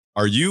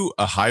Are you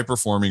a high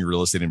performing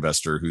real estate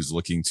investor who's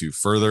looking to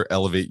further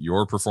elevate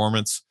your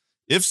performance?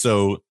 If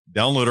so,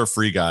 download our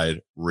free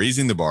guide,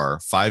 Raising the Bar: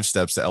 5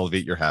 Steps to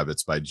Elevate Your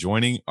Habits, by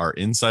joining our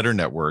insider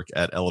network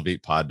at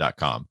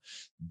elevatepod.com.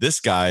 This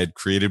guide,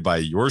 created by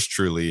yours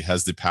truly,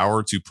 has the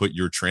power to put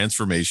your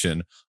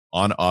transformation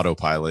on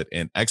autopilot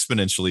and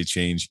exponentially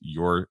change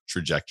your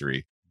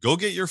trajectory. Go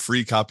get your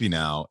free copy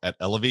now at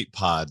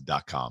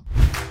elevatepod.com.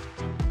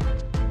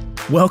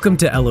 Welcome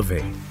to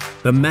Elevate,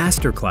 the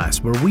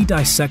masterclass where we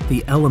dissect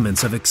the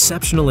elements of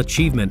exceptional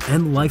achievement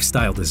and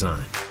lifestyle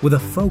design with a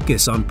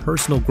focus on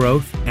personal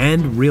growth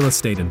and real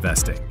estate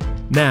investing.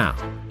 Now,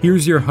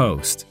 here's your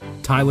host,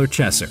 Tyler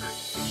Chesser.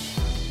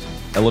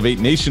 Elevate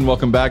Nation,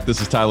 welcome back.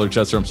 This is Tyler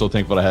Chesser. I'm so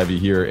thankful to have you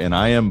here, and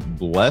I am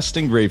blessed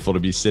and grateful to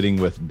be sitting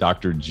with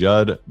Dr.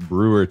 Judd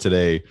Brewer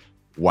today.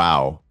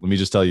 Wow. Let me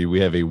just tell you,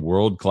 we have a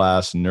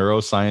world-class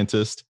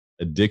neuroscientist,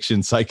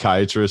 addiction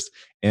psychiatrist,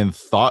 and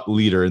thought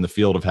leader in the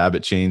field of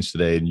habit change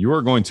today. And you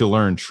are going to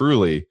learn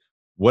truly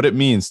what it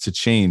means to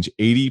change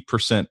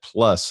 80%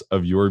 plus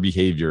of your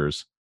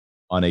behaviors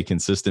on a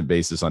consistent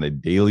basis, on a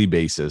daily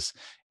basis,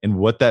 and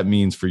what that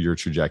means for your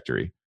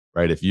trajectory,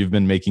 right? If you've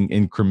been making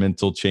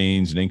incremental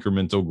change and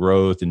incremental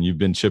growth and you've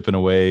been chipping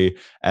away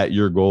at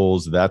your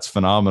goals, that's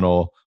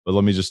phenomenal. But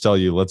let me just tell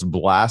you, let's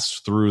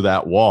blast through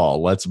that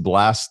wall. Let's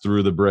blast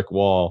through the brick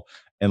wall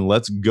and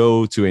let's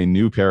go to a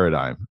new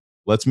paradigm.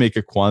 Let's make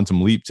a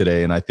quantum leap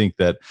today. And I think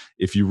that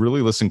if you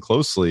really listen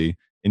closely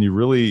and you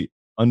really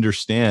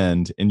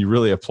understand and you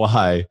really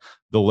apply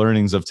the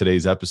learnings of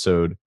today's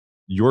episode,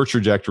 your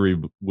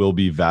trajectory will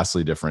be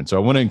vastly different. So I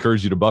want to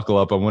encourage you to buckle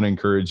up. I want to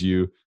encourage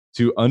you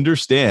to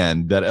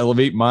understand that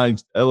Elevate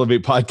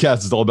Podcast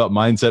is all about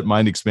mindset,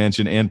 mind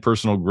expansion, and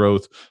personal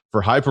growth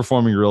for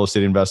high-performing real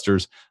estate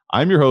investors.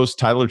 I'm your host,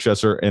 Tyler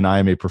Chesser, and I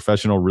am a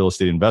professional real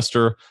estate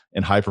investor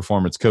and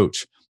high-performance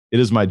coach. It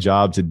is my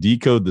job to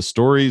decode the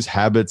stories,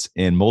 habits,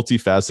 and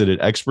multifaceted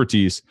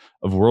expertise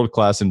of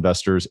world-class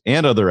investors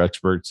and other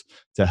experts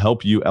to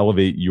help you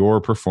elevate your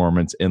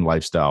performance and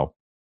lifestyle.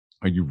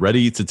 Are you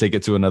ready to take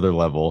it to another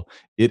level?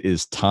 It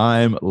is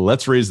time.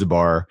 Let's raise the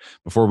bar.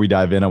 Before we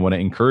dive in, I want to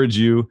encourage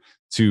you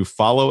to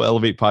follow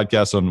Elevate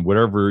Podcasts on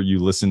whatever you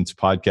listen to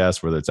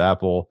podcasts, whether it's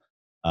Apple,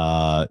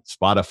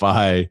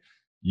 Spotify,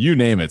 you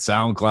name it,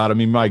 SoundCloud. I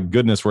mean, my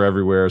goodness, we're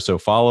everywhere. So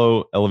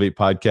follow Elevate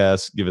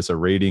Podcasts, give us a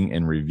rating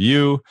and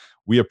review.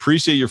 We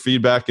appreciate your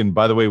feedback. And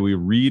by the way, we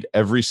read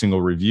every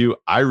single review.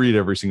 I read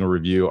every single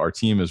review. Our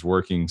team is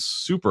working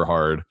super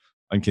hard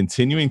on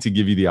continuing to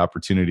give you the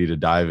opportunity to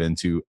dive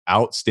into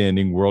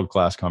outstanding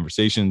world-class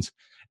conversations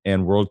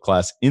and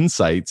world-class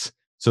insights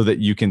so that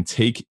you can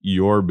take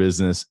your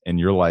business and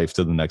your life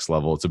to the next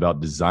level. It's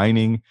about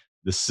designing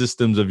the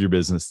systems of your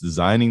business,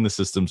 designing the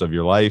systems of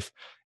your life,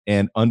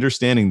 and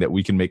understanding that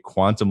we can make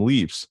quantum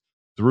leaps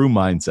through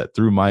mindset,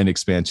 through mind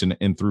expansion,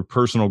 and through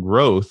personal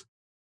growth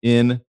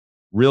in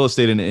real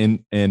estate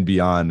and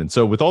beyond. And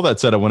so with all that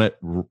said, I want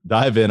to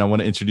dive in. I want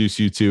to introduce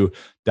you to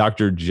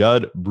Dr.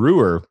 Judd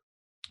Brewer,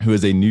 who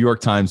is a New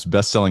York Times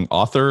bestselling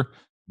author,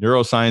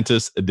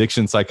 neuroscientist,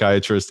 addiction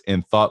psychiatrist,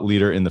 and thought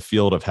leader in the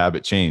field of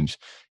habit change.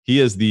 He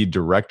is the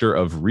director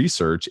of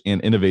research and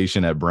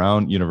innovation at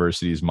Brown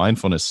University's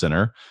Mindfulness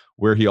Center,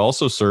 where he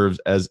also serves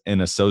as an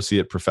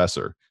associate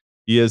professor.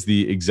 He is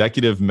the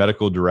executive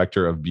medical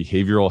director of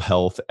behavioral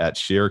health at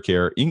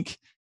Sharecare Inc.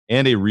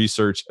 and a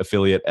research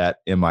affiliate at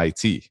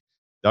MIT.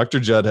 Dr.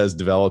 Judd has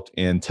developed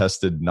and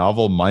tested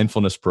novel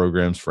mindfulness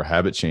programs for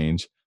habit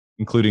change,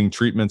 including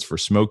treatments for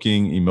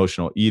smoking,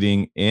 emotional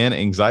eating, and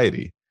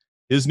anxiety.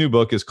 His new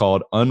book is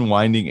called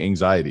Unwinding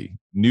Anxiety.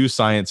 New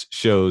science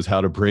shows how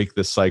to break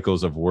the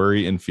cycles of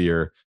worry and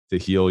fear to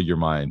heal your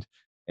mind.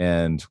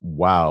 And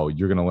wow,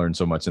 you're going to learn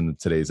so much in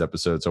today's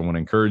episode. So I want to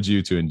encourage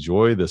you to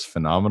enjoy this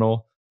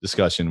phenomenal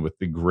discussion with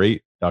the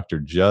great Dr.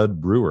 Judd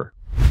Brewer.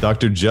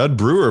 Dr. Judd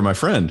Brewer, my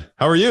friend,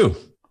 how are you?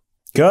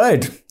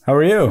 Good. How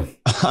are you?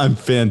 I'm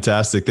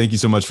fantastic. Thank you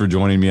so much for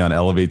joining me on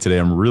Elevate today.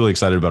 I'm really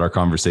excited about our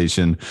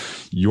conversation.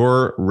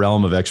 Your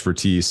realm of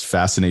expertise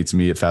fascinates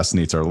me. It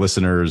fascinates our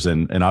listeners.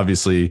 And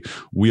obviously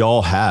we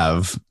all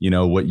have,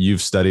 what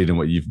you've studied and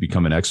what you've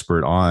become an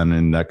expert on.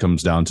 And that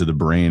comes down to the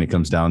brain. It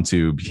comes down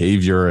to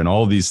behavior and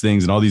all these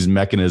things and all these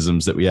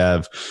mechanisms that we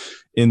have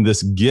in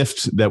this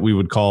gift that we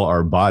would call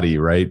our body,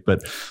 right?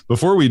 But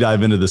before we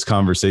dive into this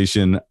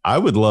conversation, I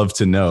would love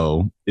to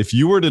know if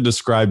you were to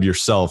describe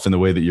yourself in the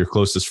way that your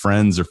closest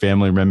friends or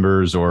family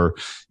members, or,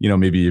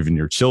 maybe even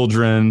your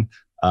children,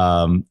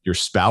 your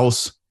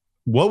spouse,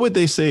 what would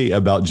they say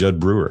about Judd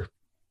Brewer?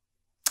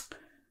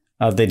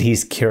 That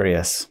he's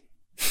curious.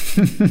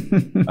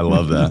 I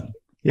love that.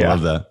 Yeah. I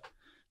love that.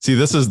 See,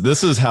 this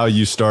is how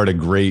you start a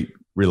great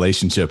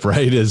relationship,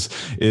 right? Is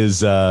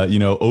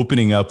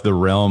opening up the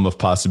realm of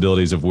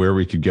possibilities of where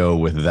we could go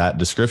with that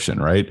description,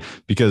 right?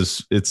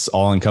 Because it's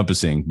all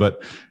encompassing.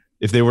 But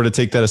if they were to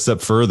take that a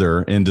step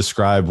further and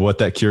describe what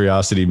that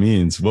curiosity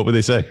means, what would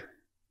they say?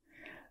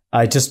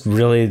 I just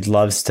really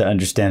loves to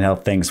understand how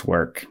things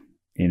work,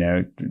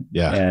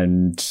 Yeah.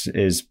 and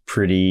is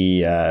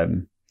pretty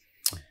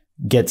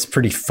gets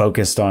pretty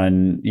focused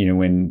on,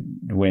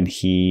 when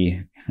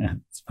he,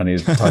 it's funny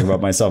to talk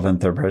about myself in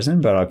third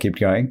person, but I'll keep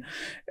going.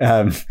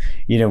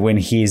 When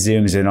he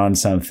zooms in on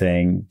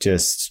something,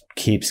 just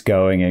keeps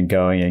going and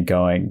going and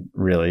going,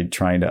 really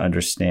trying to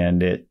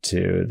understand it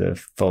to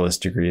the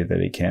fullest degree that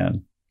he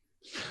can.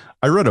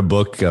 I read a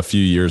book a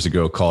few years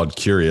ago called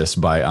Curious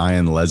by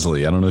Ian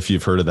Leslie. I don't know if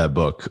you've heard of that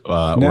book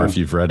or if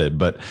you've read it,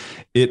 but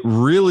it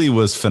really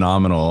was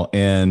phenomenal.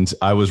 And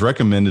I was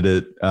recommended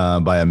it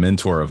by a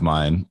mentor of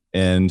mine.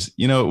 And,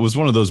 it was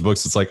one of those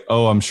books. It's like,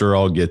 oh, I'm sure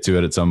I'll get to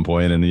it at some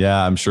point. And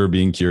yeah, I'm sure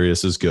being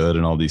curious is good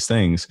and all these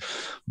things.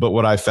 But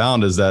what I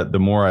found is that the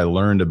more I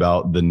learned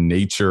about the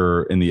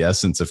nature and the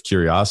essence of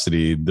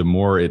curiosity, the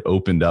more it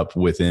opened up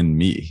within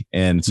me.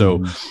 And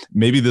so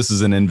maybe this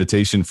is an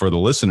invitation for the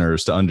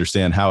listeners to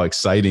understand how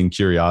exciting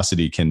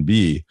curiosity can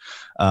be.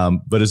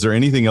 But is there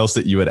anything else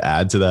that you would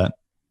add to that?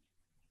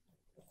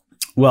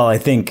 Well, I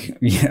think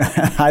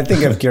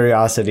of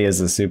curiosity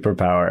as a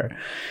superpower,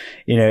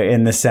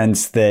 in the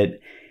sense that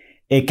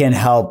it can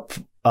help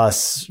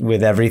us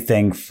with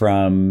everything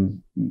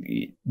from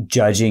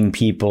judging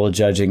people,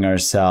 judging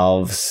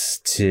ourselves,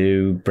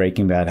 to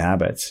breaking bad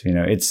habits.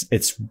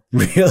 It's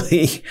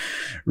really,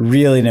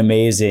 really an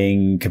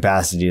amazing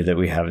capacity that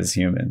we have as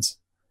humans.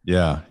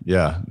 Yeah.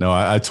 No,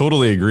 I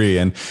totally agree.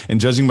 And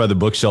judging by the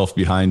bookshelf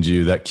behind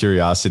you, that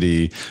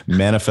curiosity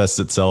manifests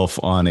itself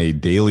on a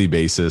daily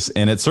basis.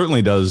 And it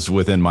certainly does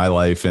within my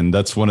life. And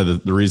that's one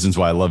of the reasons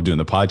why I love doing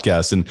the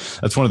podcast. And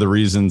that's one of the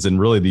reasons and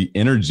really the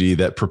energy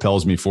that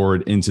propels me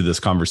forward into this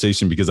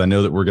conversation, because I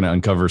know that we're going to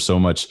uncover so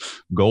much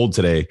gold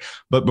today.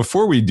 But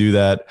before we do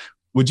that,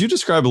 would you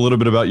describe a little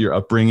bit about your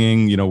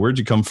upbringing? Where'd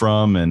you come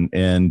from,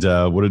 and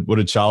what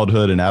did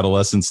childhood and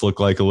adolescence look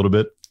like a little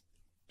bit?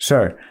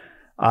 Sure.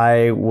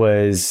 I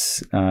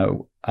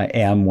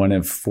am one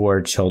of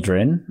 4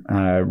 children,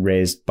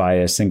 raised by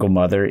a single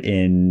mother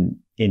in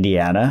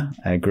Indiana.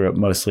 I grew up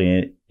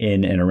mostly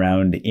in and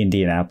around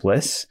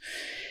Indianapolis.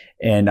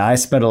 And I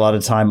spent a lot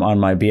of time on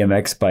my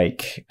BMX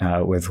bike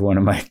with one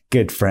of my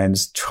good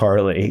friends,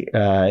 Charlie.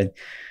 Those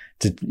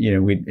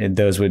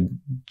would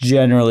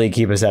generally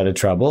keep us out of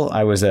trouble.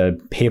 I was a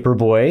paper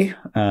boy,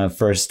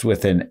 first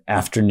with an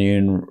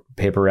afternoon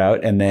paper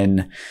route, and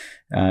then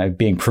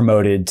being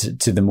promoted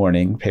to the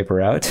morning paper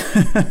route,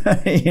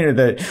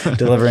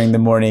 delivering the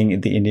morning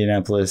at the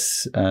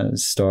Indianapolis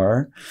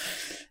Star.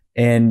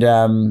 And,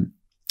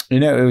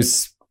 it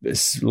was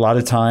a lot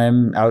of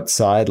time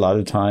outside, a lot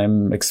of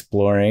time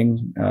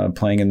exploring,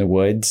 playing in the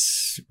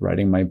woods,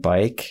 riding my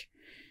bike,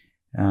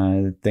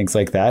 things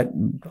like that.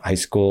 High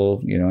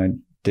school,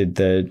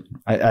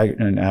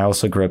 I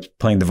also grew up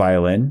playing the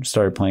violin,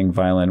 started playing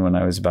violin when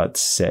I was about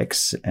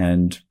 6,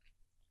 and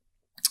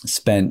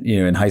spent,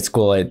 in high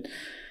school, I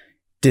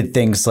did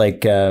things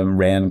like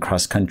ran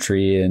cross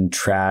country and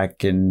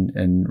track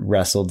and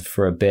wrestled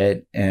for a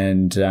bit,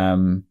 and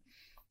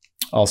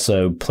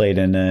also played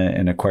in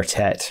a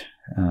quartet.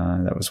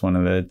 That was one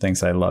of the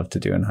things I loved to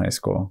do in high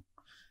school.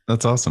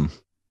 That's awesome.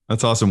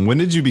 When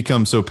did you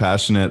become so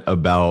passionate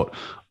about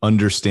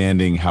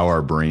understanding how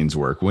our brains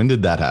work? When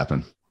did that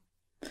happen?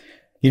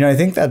 I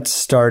think that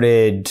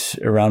started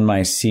around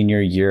my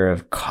senior year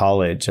of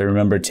college. I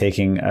remember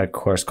taking a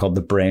course called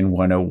the Brain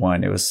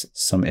 101. It was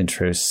some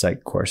intro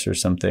psych course or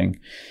something.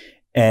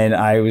 And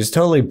I was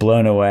totally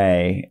blown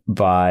away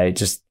by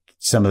just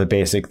some of the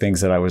basic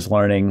things that I was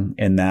learning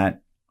in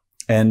that.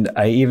 And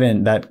I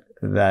even that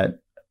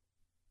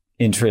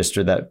interest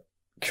or that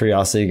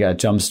curiosity got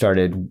jump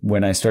started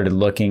when I started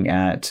looking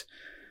at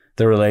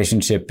the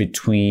relationship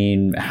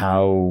between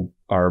how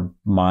our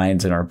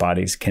minds and our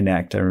bodies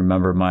connect. I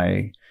remember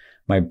my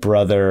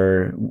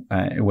brother,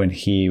 when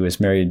he was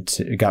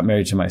got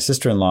married to my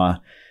sister-in-law,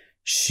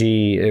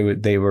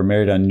 they were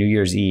married on New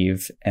Year's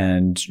Eve,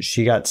 and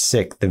she got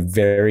sick the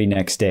very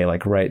next day,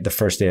 like right the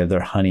first day of their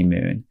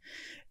honeymoon.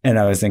 And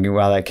I was thinking,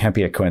 wow, that can't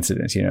be a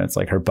coincidence. It's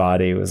like her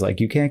body was like,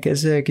 you can't get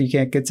sick.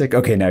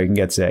 Okay, now you can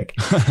get sick.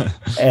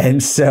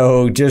 And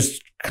so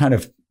just kind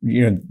of,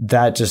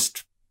 that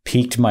just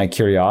piqued my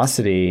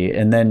curiosity.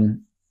 And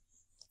then,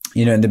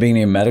 in the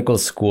beginning of medical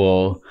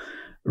school,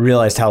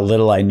 realized how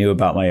little I knew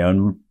about my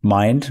own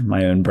mind,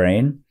 my own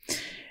brain,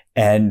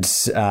 and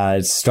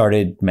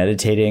started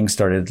meditating,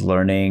 started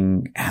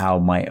learning how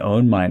my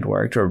own mind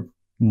worked, or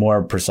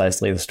more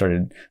precisely,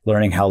 started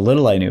learning how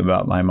little I knew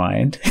about my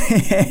mind,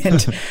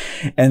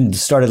 and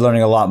started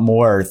learning a lot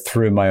more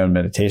through my own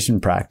meditation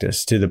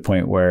practice, to the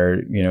point where,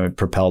 it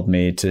propelled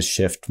me to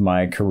shift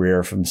my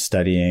career from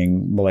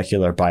studying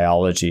molecular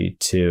biology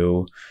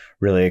to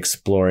really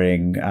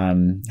exploring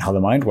how the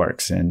mind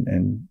works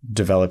and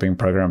developing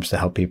programs to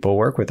help people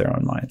work with their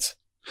own minds.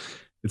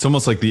 It's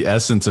almost like the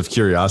essence of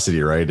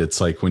curiosity, right? It's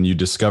like when you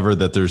discover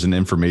that there's an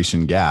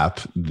information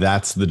gap,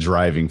 that's the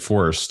driving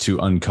force to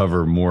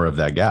uncover more of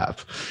that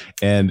gap.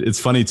 And it's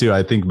funny too.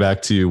 I think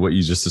back to what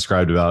you just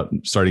described about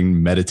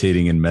starting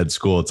meditating in med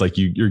school. It's like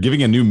you're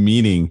giving a new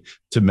meaning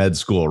to med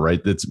school,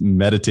 right? That's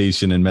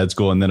meditation in med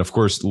school. And then of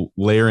course,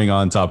 layering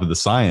on top of the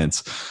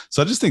science.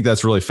 So I just think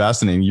that's really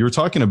fascinating. You were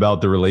talking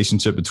about the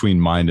relationship between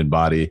mind and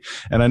body.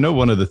 And I know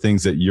one of the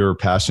things that you're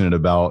passionate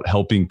about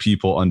helping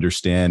people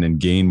understand and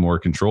gain more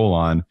control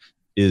on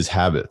is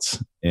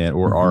habits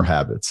or our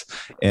habits.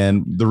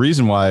 And the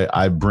reason why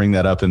I bring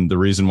that up and the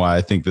reason why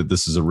I think that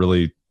this is a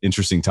really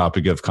interesting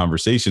topic of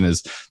conversation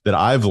is that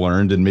I've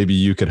learned, and maybe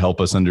you could help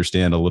us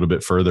understand a little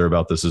bit further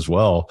about this as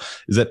well,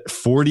 is that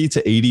 40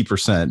 to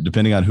 80%,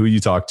 depending on who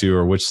you talk to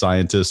or which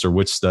scientist or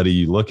which study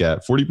you look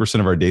at, 40%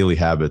 of our daily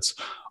habits,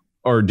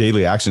 our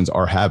daily actions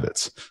are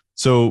habits.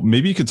 So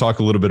maybe you could talk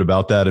a little bit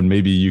about that, and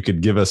maybe you could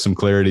give us some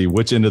clarity.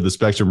 Which end of the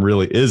spectrum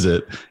really is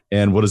it?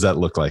 And what does that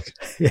look like?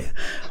 Yeah,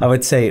 I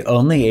would say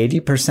only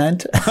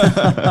 80%.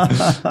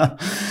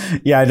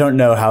 Yeah, I don't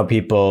know how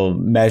people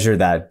measure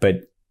that,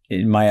 but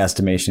in my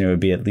estimation, it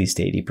would be at least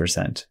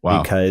 80%.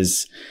 Wow.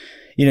 Because,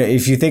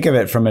 if you think of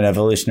it from an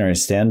evolutionary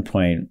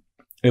standpoint,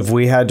 if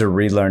we had to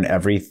relearn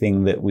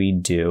everything that we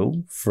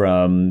do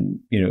from,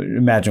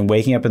 imagine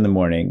waking up in the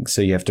morning.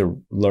 So you have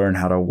to learn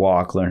how to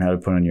walk, learn how to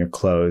put on your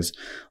clothes,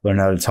 learn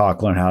how to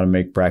talk, learn how to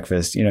make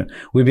breakfast.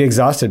 We'd be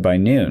exhausted by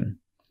noon.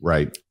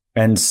 Right.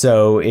 And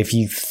so if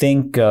you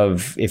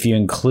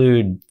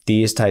include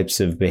these types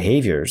of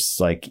behaviors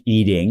like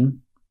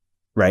eating,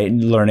 right,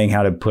 and learning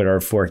how to put our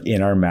fork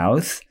in our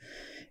mouth,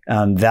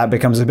 that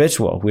becomes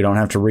habitual. We don't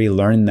have to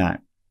relearn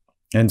that.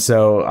 And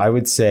so I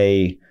would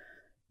say,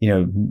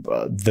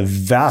 the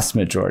vast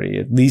majority,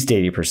 at least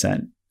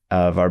 80%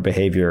 of our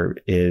behavior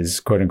is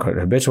quote unquote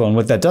habitual. And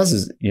what that does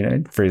is,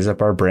 it frees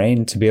up our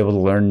brain to be able to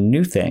learn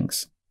new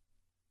things.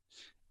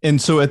 And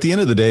so at the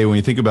end of the day, when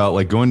you think about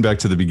like going back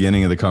to the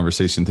beginning of the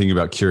conversation, thinking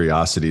about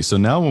curiosity. So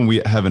now when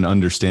we have an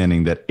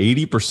understanding that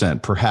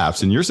 80%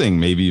 perhaps, and you're saying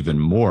maybe even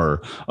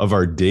more of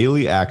our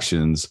daily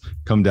actions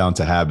come down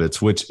to habits,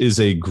 which is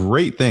a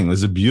great thing.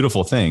 It's a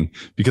beautiful thing,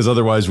 because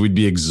otherwise we'd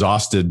be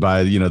exhausted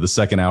by, the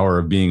second hour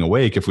of being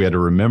awake if we had to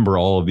remember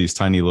all of these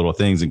tiny little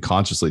things and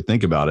consciously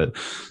think about it.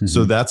 Mm-hmm.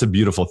 So that's a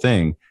beautiful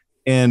thing.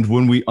 And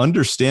when we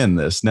understand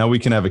this, now we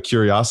can have a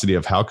curiosity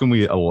of how can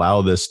we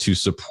allow this to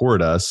support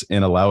us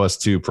and allow us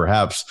to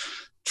perhaps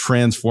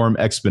transform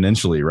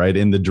exponentially, right,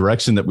 in the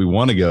direction that we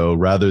want to go,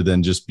 rather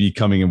than just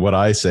becoming, in what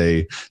I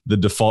say, the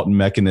default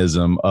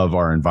mechanism of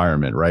our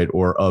environment, right,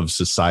 or of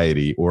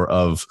society, or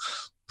of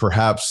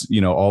perhaps,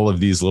 all of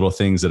these little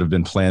things that have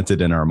been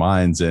planted in our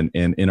minds and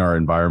in our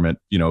environment,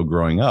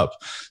 growing up.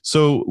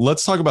 So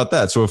let's talk about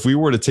that. So if we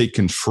were to take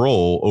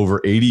control over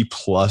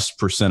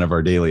 80+% of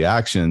our daily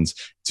actions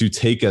to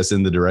take us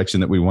in the direction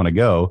that we want to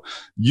go,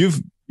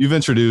 you've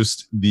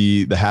introduced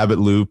the habit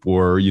loop,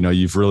 or,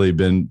 you've really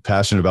been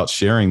passionate about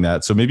sharing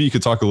that. So maybe you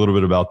could talk a little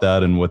bit about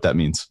that and what that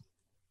means.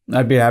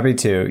 I'd be happy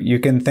to. You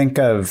can think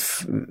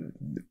of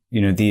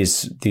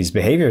these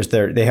behaviors,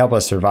 they help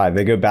us survive.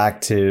 They go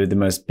back to the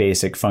most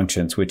basic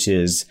functions, which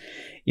is,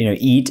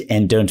 eat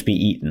and don't be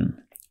eaten.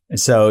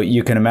 So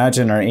you can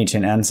imagine our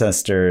ancient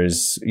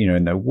ancestors,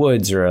 in the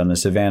woods or on the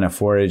savannah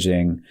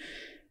foraging,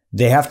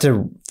 they have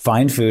to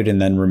find food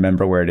and then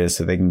remember where it is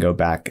so they can go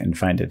back and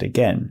find it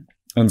again.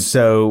 And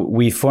so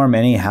we form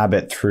any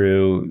habit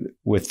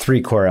with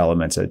three core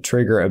elements: a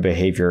trigger, a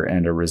behavior,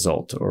 and a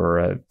result,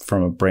 or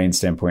from a brain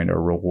standpoint, a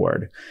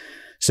reward.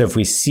 So if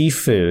we see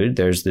food,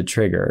 there's the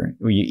trigger.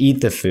 When you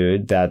eat the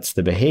food, that's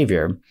the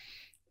behavior.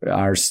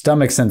 Our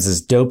stomach sends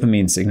this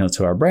dopamine signal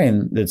to our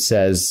brain that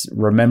says,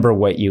 remember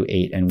what you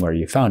ate and where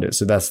you found it.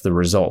 So that's the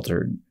result,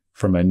 or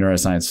from a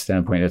neuroscience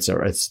standpoint,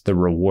 it's the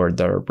reward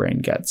that our brain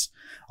gets.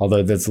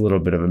 Although that's a little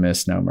bit of a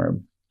misnomer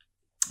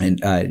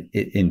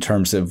in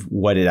terms of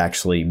what it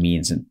actually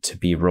means to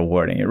be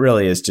rewarding. It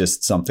really is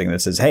just something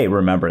that says, hey,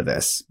 remember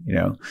this,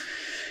 And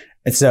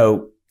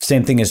so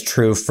same thing is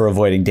true for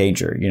avoiding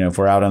danger. If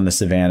we're out on the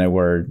savannah,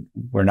 we're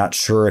not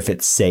sure if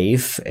it's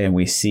safe and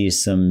we see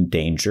some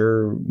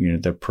danger,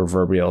 the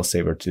proverbial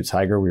saber-toothed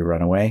tiger, we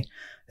run away.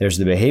 There's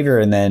the behavior.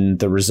 And then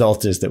the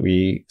result is that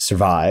we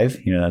survive,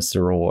 that's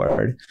the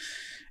reward.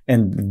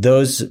 And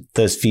those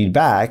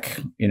feedback,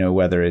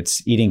 whether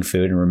it's eating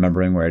food and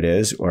remembering where it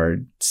is, or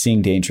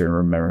seeing danger and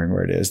remembering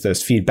where it is,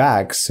 those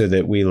feedbacks so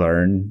that we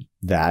learn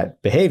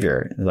that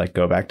behavior, like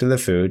go back to the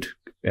food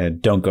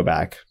and don't go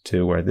back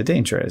to where the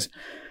danger is.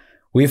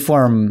 We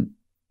form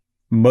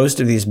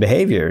most of these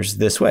behaviors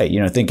this way.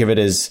 Think of it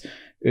as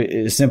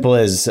simple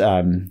as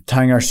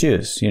tying our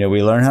shoes.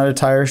 We learn how to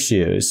tie our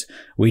shoes.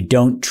 We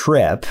don't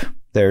trip.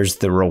 There's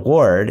the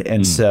reward.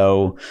 And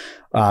so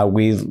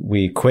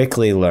we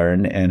quickly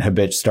learn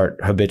and start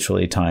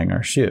habitually tying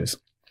our shoes.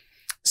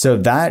 So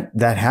that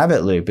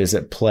habit loop is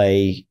at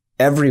play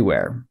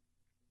everywhere.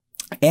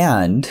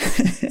 And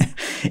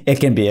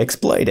it can be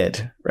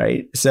exploited,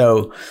 right?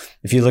 So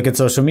if you look at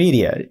social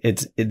media,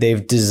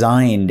 they've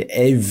designed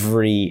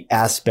every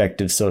aspect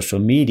of social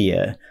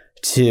media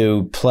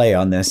to play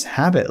on this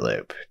habit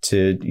loop.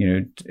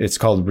 It's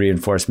called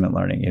reinforcement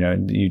learning.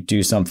 You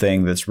do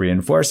something that's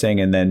reinforcing,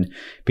 and then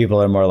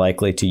people are more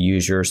likely to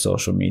use your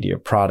social media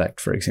product,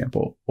 for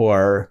example.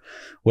 Or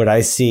what I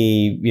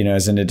see,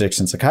 as an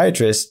addiction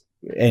psychiatrist,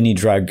 any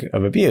drug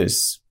of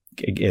abuse,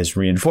 is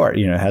reinforced,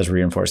 has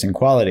reinforcing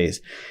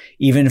qualities.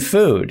 Even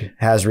food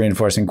has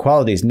reinforcing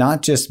qualities,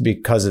 not just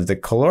because of the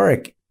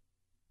caloric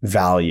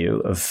value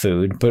of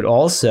food, but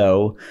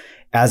also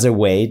as a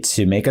way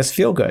to make us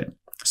feel good.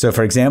 So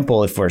for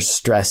example, if we're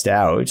stressed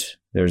out,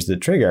 there's the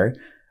trigger.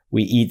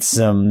 We eat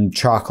some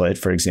chocolate,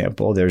 for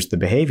example, there's the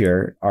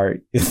behavior,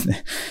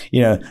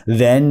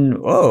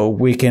 then,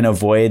 we can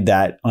avoid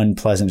that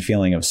unpleasant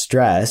feeling of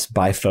stress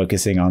by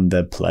focusing on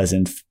the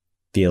pleasant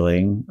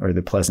feeling or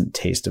the pleasant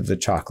taste of the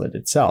chocolate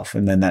itself.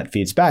 And then that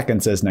feeds back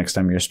and says, next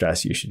time you're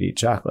stressed, you should eat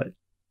chocolate.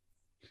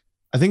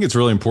 I think it's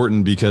really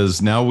important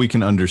because now we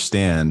can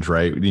understand,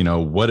 right?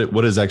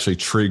 What is actually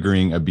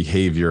triggering a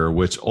behavior,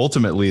 which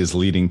ultimately is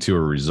leading to a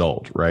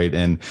result, right?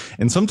 And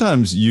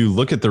sometimes you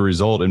look at the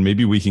result and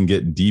maybe we can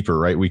get deeper,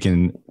 right? We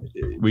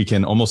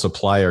can almost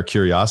apply our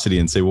curiosity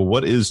and say, well,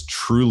 what is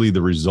truly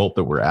the result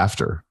that we're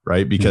after,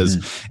 right?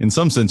 Because in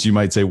some sense you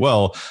might say,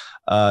 well,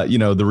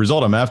 the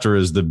result I'm after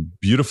is the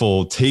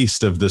beautiful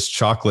taste of this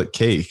chocolate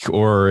cake,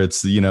 or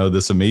it's,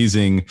 this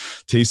amazing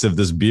taste of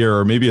this beer,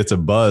 or maybe it's a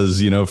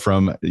buzz,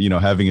 from,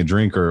 having a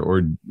drink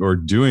or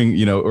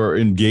doing, or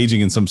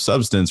engaging in some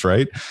substance,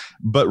 right?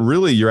 But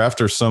really you're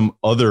after some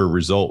other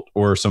result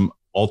or some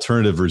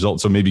alternative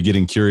result. So maybe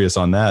getting curious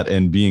on that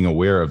and being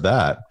aware of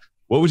that.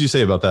 What would you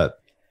say about that?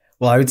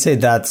 Well, I would say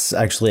that's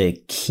actually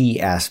a key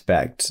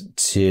aspect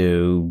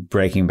to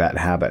breaking bad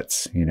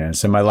habits.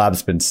 So my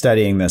lab's been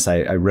studying this.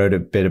 I wrote a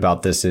bit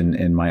about this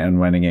in my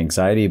Unwinding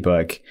Anxiety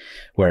book,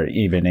 where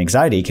even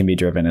anxiety can be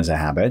driven as a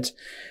habit.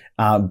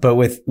 But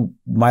with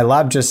my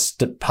lab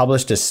just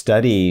published a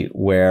study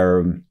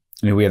where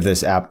we have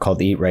this app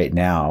called Eat Right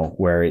Now,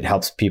 where it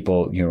helps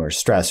people who are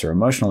stressed or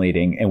emotional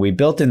eating. And we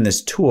built in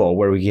this tool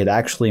where we could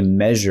actually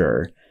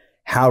measure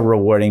how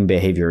rewarding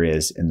behavior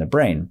is in the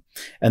brain.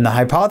 And the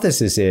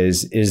hypothesis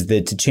is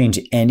that to change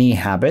any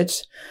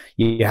habit,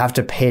 you have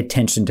to pay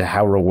attention to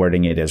how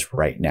rewarding it is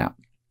right now.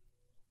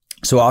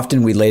 So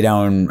often we lay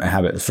down a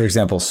habit, for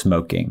example,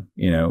 smoking.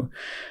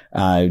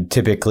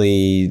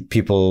 Typically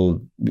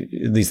people,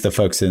 at least the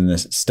folks in the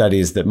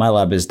studies that my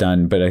lab has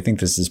done, but I think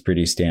this is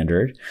pretty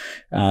standard.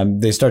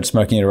 They start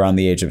smoking at around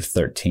the age of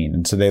 13.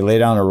 And so they lay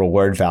down a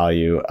reward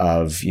value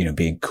of,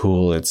 being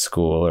cool at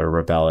school or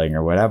rebelling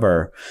or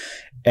whatever.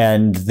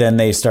 And then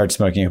they start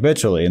smoking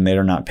habitually, and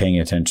they're not paying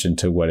attention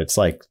to what it's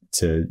like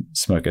to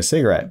smoke a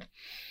cigarette.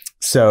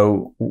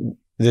 So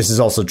this is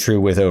also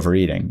true with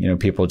overeating.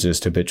 People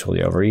just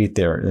habitually overeat.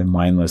 They're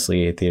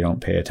mindlessly eat. They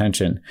don't pay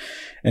attention.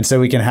 And so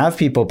we can have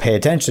people pay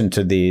attention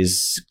to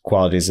these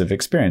qualities of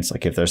experience.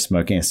 Like if they're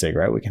smoking a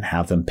cigarette, we can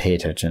have them pay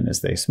attention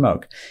as they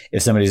smoke.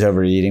 If somebody's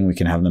overeating, we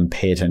can have them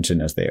pay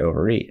attention as they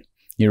overeat.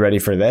 You ready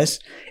for this?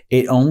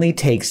 It only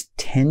takes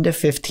 10 to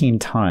 15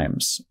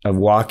 times of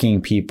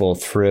walking people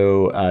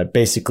through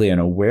basically an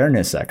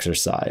awareness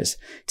exercise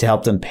to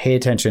help them pay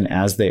attention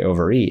as they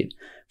overeat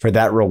for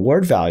that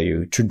reward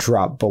value to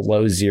drop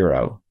below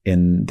zero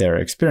in their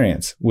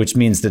experience, which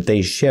means that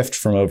they shift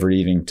from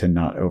overeating to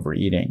not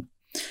overeating.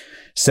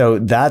 So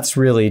that's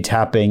really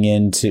tapping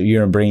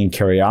into, bringing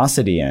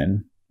curiosity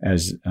in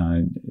as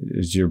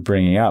you're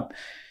bringing up.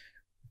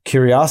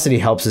 Curiosity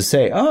helps us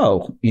say,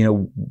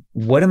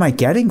 what am I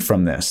getting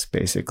from this?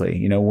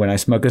 Basically, when I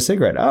smoke a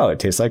cigarette, it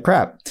tastes like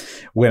crap.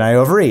 When I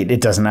overeat, it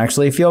doesn't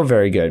actually feel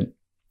very good.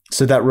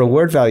 So that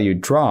reward value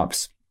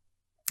drops.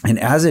 And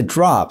as it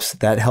drops,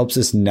 that helps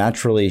us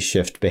naturally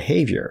shift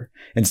behavior.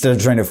 Instead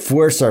of trying to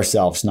force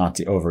ourselves not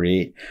to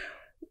overeat,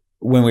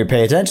 when we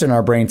pay attention,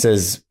 our brain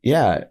says,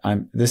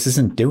 this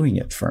isn't doing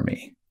it for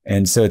me.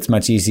 And so it's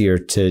much easier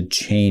to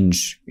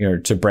change,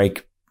 to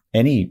break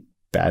any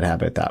bad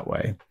habit that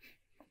way.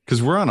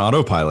 Because we're on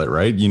autopilot,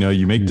 right?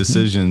 You make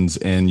decisions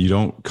and you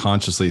don't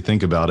consciously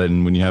think about it.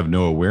 And when you have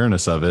no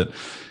awareness of it,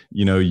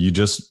 you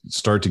just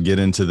start to get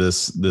into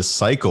this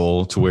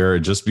cycle to where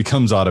it just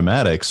becomes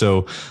automatic.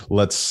 So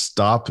let's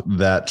stop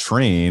that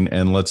train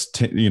and let's,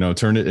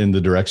 turn it in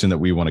the direction that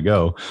we want to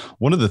go.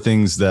 One of the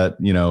things that,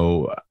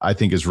 I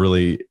think is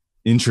really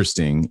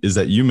interesting is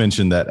that you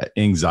mentioned that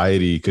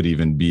anxiety could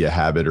even be a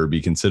habit or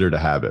be considered a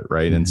habit,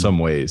 right? In some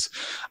ways.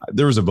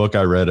 There was a book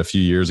I read a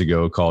few years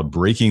ago called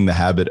Breaking the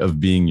Habit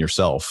of Being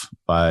Yourself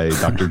by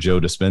Dr.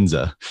 Joe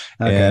Dispenza.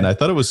 Okay. And I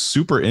thought it was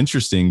super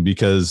interesting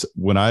because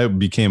when I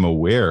became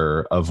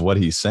aware of what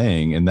he's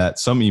saying and that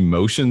some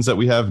emotions that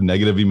we have,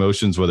 negative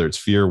emotions, whether it's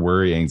fear,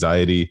 worry,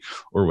 anxiety,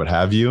 or what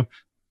have you,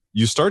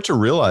 you start to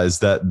realize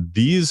that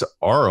these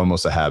are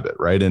almost a habit,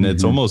 right? And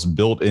it's almost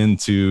built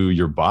into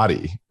your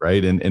body,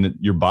 right? And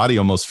your body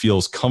almost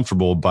feels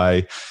comfortable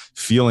by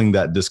feeling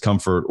that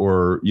discomfort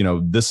or,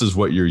 this is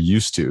what you're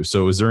used to.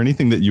 So is there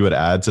anything that you would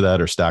add to that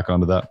or stack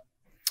onto that?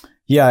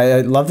 Yeah, I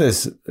love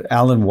this.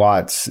 Alan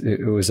Watts,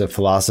 who was a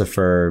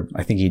philosopher,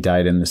 I think he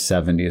died in the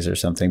 70s or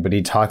something, but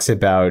he talks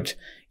about,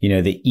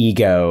 the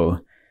ego.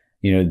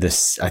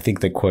 I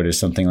think the quote is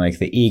something like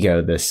the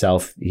ego, the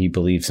self he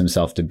believes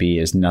himself to be,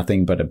 is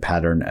nothing but a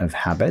pattern of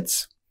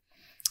habits.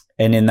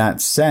 And in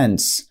that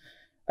sense,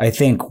 I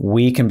think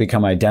we can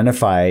become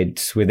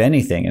identified with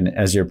anything. And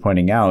as you're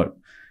pointing out,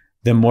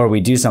 the more we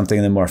do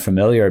something, the more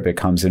familiar it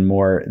becomes, and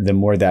the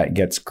more that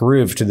gets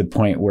grooved to the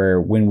point where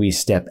when we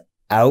step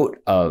out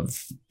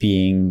of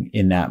being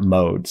in that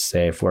mode,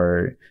 say if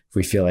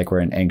we feel like we're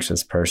an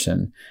anxious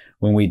person,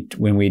 when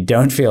we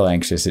don't feel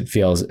anxious,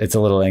 it's a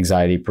little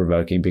anxiety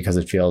provoking because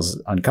it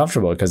feels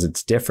uncomfortable because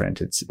it's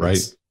different. It's right.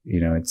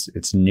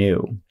 It's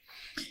new.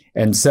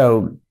 And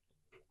so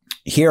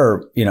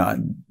here,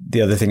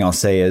 the other thing I'll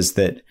say is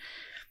that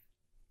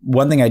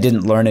one thing I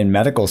didn't learn in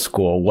medical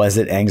school was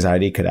that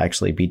anxiety could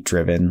actually be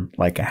driven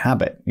like a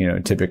habit.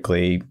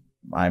 Typically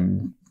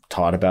I'm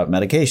taught about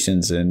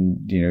medications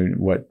and,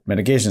 what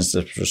medications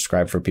to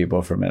prescribe for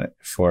people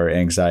for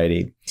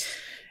anxiety.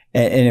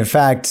 And in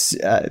fact,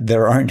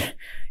 there aren't,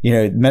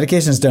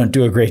 medications don't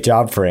do a great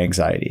job for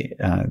anxiety.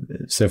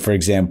 So for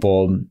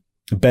example,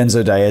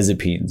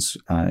 benzodiazepines,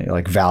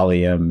 like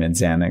Valium and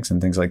Xanax and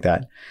things like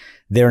that,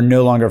 they're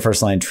no longer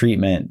first line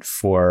treatment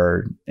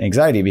for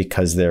anxiety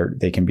because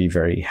they can be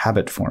very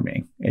habit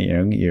forming.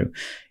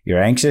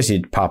 You're anxious,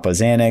 you pop a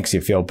Xanax,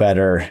 you feel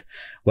better.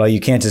 Well,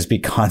 you can't just be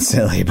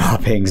constantly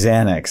popping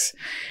Xanax.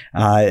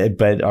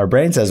 But our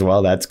brain says,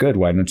 well, that's good.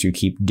 Why don't you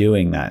keep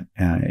doing that?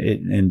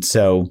 And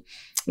so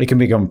it can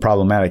become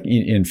problematic.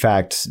 In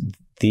fact,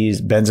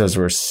 these benzos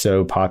were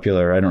so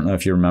popular. I don't know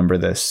if you remember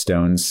the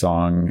Stones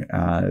song,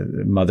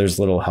 Mother's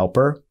Little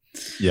Helper.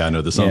 Yeah, I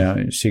know the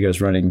song. She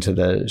goes running to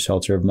the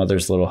shelter of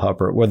Mother's Little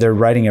Helper. Well, they're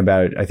writing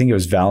about, I think it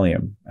was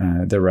Valium.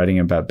 They're writing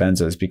about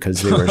benzos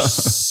because they were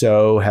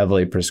so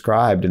heavily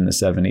prescribed in the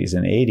 70s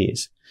and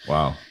 80s.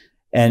 Wow.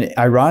 And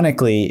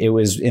ironically, it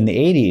was in the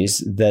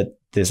 80s that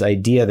this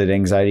idea that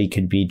anxiety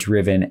could be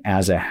driven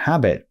as a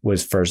habit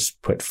was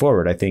first put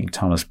forward. I think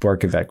Thomas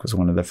Borkovec was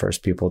one of the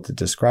first people to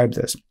describe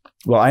this.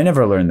 Well, I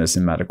never learned this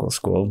in medical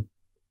school.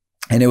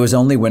 And it was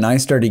only when I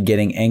started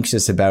getting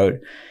anxious about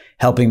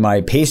helping my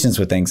patients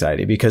with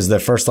anxiety, because the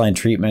first line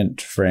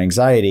treatment for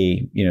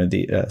anxiety,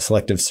 the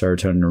selective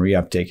serotonin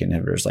reuptake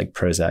inhibitors like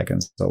Prozac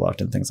and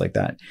Zoloft and things like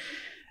that,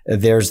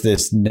 there's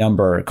this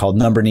number called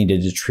number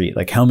needed to treat,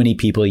 like how many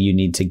people you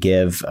need to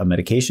give a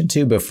medication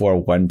to before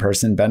one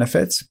person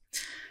benefits.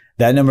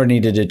 That number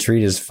needed to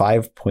treat is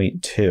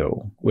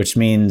 5.2, which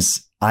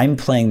means I'm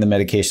playing the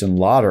medication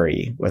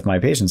lottery with my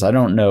patients. I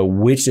don't know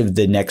which of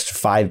the next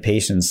 5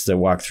 patients that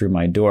walk through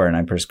my door and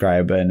I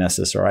prescribe an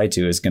SSRI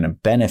to is going to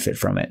benefit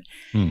from it.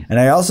 And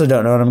I also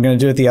don't know what I'm going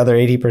to do with the other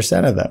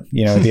 80% of them,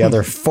 the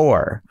other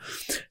 4.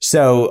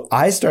 So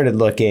I started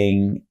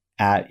looking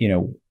at,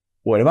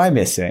 what am I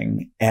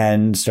missing?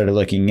 And started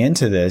looking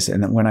into this.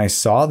 And then when I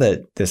saw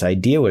that this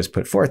idea was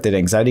put forth that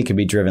anxiety could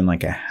be driven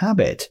like a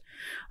habit,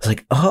 I was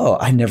like, oh,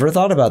 I never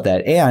thought about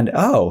that. And,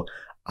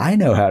 I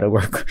know how to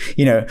work,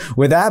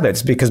 with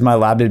habits because my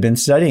lab had been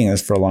studying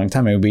this for a long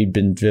time. And we'd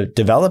been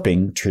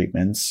developing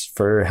treatments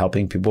for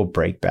helping people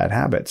break bad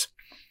habits.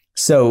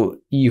 So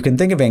you can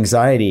think of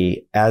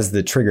anxiety as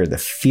the trigger. The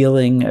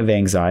feeling of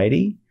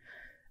anxiety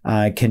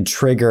can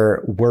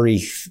trigger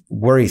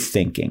worry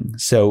thinking.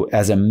 So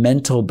as a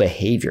mental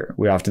behavior,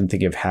 we often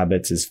think of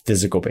habits as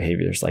physical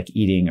behaviors like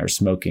eating or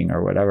smoking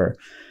or whatever.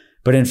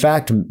 But in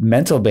fact,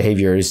 mental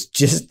behavior is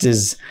just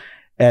as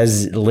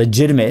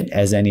legitimate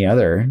as any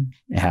other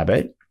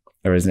habit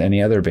or as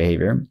any other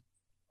behavior.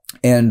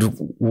 And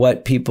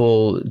what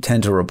people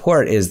tend to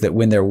report is that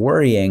when they're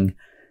worrying,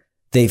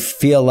 they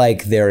feel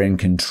like they're in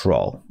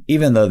control,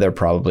 even though they're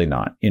probably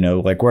not.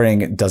 Like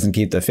worrying doesn't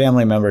keep the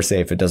family member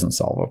safe. It doesn't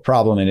solve a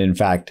problem. And in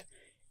fact,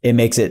 it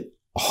makes it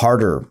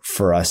harder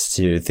for us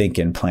to think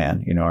and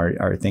plan.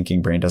 Our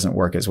thinking brain doesn't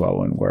work as well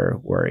when we're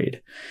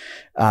worried.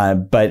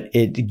 But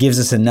it gives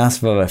us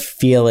enough of a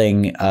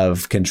feeling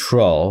of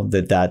control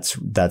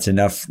that's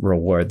enough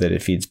reward that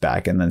it feeds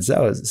back. And then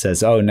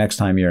says, oh, next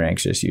time you're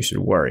anxious, you should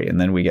worry. And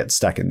then we get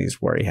stuck in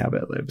these worry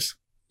habit loops.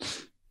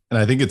 And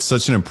I think it's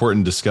such an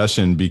important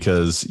discussion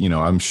because,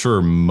 I'm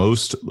sure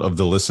most of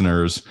the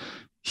listeners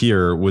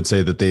here would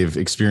say that they've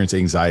experienced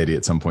anxiety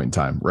at some point in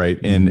time,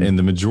 right? Mm-hmm. And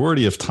the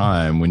majority of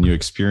time when you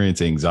experience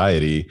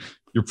anxiety,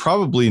 you're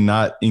probably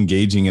not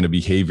engaging in a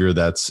behavior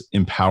that's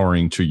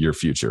empowering to your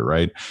future,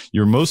 right?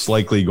 You're most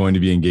likely going to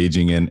be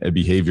engaging in a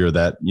behavior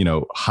that,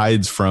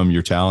 hides from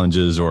your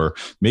challenges or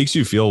makes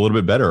you feel a little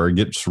bit better or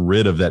gets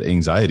rid of that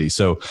anxiety.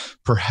 So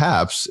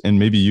perhaps, and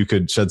maybe you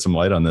could shed some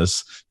light on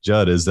this,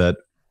 Judd, is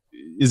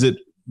it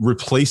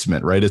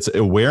replacement, right? It's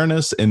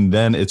awareness and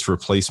then it's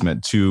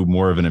replacement to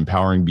more of an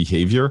empowering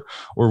behavior?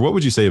 Or what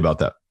would you say about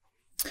that?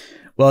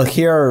 Well,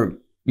 here,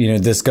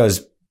 this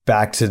goes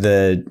back to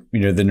the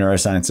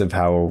neuroscience of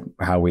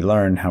how we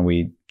learn, how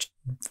we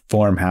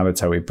form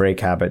habits, how we break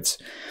habits.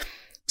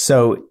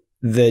 So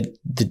the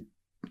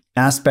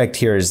aspect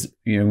here is,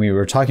 we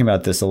were talking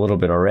about this a little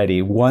bit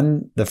already.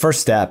 The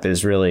first step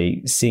is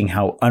really seeing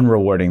how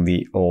unrewarding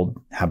the old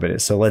habit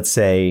is. So let's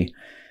say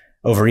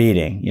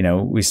overeating,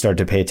 we start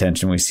to pay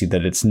attention. We see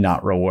that it's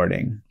not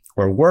rewarding.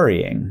 Or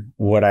worrying.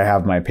 What I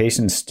have my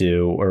patients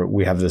do, or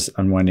we have this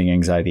Unwinding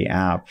Anxiety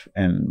app,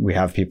 and we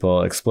have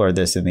people explore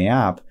this in the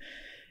app,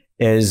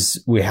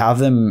 is we have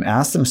them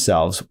ask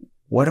themselves,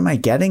 what am I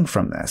getting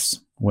from this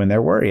when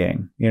they're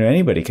worrying?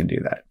 Anybody can do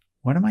that.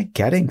 What am I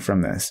getting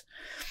from this?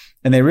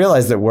 And they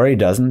realize that worry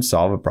doesn't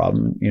solve a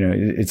problem.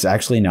 It's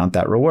actually not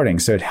that rewarding.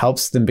 So it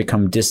helps them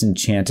become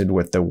disenchanted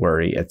with the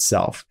worry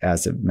itself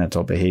as a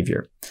mental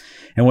behavior.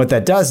 And what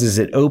that does is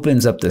it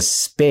opens up the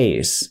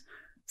space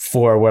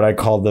for what I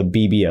call the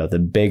BBO, the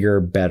bigger,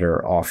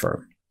 better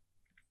offer.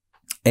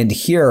 And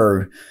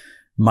here,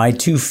 my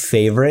two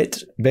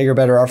favorite bigger,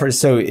 better offers.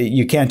 So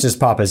you can't just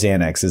pop a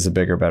Xanax as a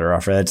bigger, better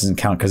offer. That doesn't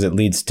count because it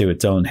leads to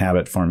its own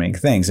habit forming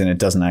things, and it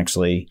doesn't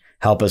actually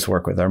help us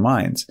work with our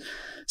minds.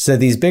 So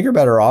these bigger,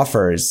 better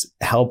offers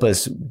help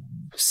us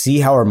see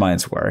how our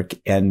minds work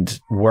and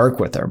work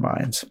with our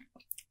minds.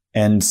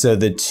 And so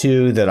the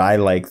two that I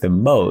like the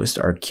most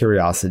are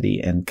curiosity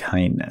and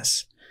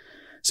kindness.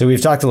 So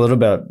we've talked a little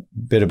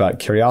bit about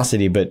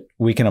curiosity, but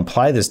we can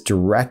apply this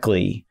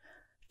directly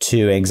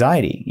to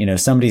anxiety.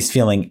 Somebody's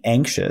feeling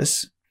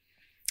anxious,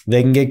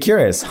 they can get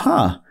curious.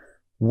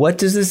 What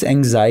does this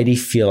anxiety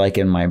feel like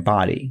in my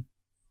body?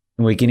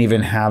 And we can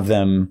even have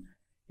them,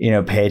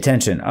 pay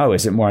attention. Oh,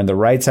 is it more on the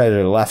right side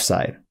or the left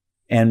side?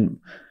 And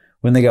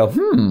when they go,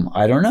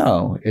 I don't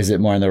know, is it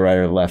more on the right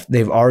or the left?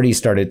 They've already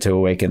started to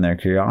awaken their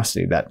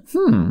curiosity. That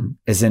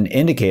is an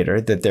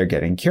indicator that they're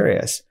getting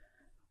curious,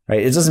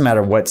 right? It doesn't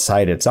matter what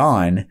side it's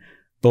on,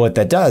 but what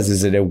that does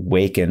is it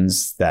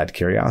awakens that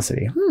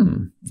curiosity.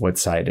 What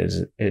side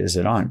is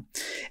it on?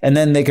 And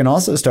then they can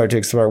also start to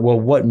explore, well,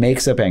 what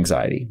makes up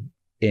anxiety?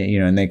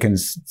 And they can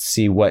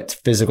see what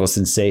physical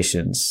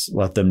sensations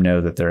let them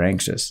know that they're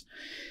anxious.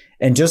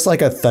 And just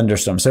like a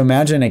thunderstorm. So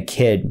imagine a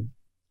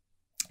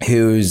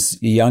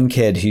young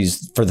kid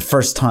who's for the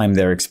first time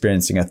they're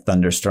experiencing a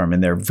thunderstorm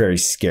and they're very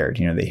scared.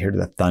 They hear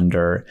the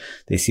thunder,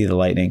 they see the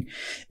lightning.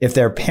 If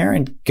their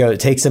parent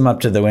takes them up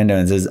to the window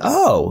and says,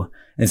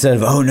 instead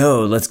of, oh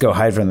no, let's go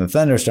hide from the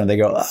thunderstorm, they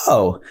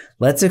go,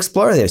 let's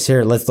explore this.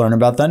 Here, let's learn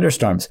about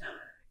thunderstorms.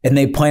 And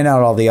they point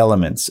out all the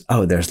elements.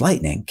 Oh, there's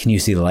lightning. Can you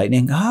see the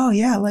lightning? Oh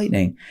yeah,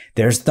 lightning.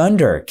 There's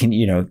thunder. Can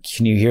you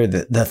hear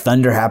the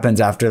thunder happens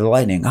after the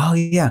lightning? Oh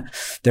yeah.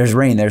 There's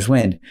rain, there's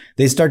wind.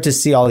 They start to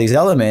see all these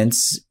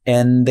elements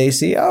and they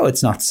see,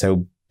 it's not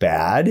so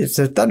bad. It's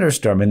a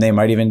thunderstorm. And they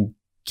might even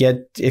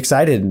get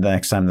excited the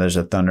next time there's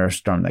a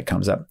thunderstorm that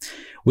comes up.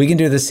 We can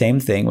do the same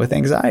thing with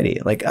anxiety.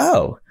 Like,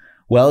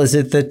 well, is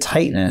it the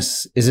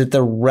tightness? Is it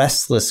the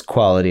restless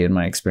quality in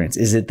my experience?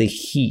 Is it the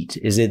heat?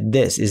 Is it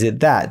this? Is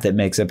it that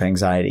makes up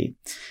anxiety?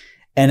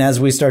 And as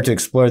we start to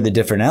explore the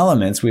different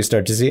elements, we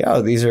start to see,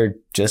 these are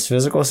just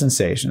physical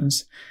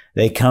sensations.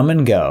 They come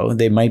and go.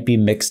 They might be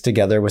mixed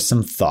together with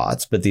some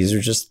thoughts, but these are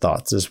just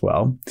thoughts as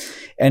well.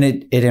 And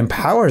it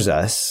empowers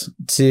us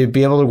to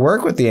be able to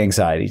work with the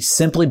anxiety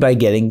simply by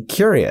getting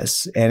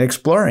curious and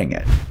exploring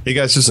it. Hey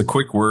guys, just a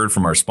quick word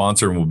from our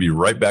sponsor and we'll be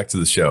right back to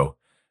the show.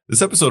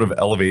 This episode of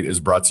Elevate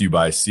is brought to you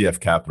by CF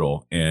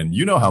Capital, and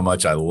you know how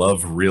much I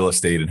love real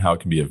estate and how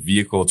it can be a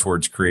vehicle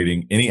towards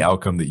creating any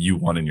outcome that you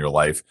want in your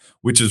life,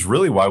 which is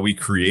really why we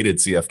created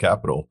CF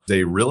Capital. It's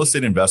a real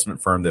estate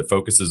investment firm that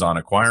focuses on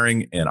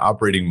acquiring and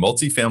operating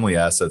multifamily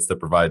assets that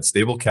provide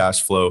stable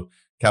cash flow,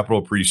 capital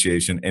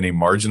appreciation, and a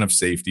margin of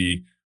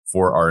safety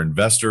for our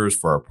investors,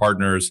 for our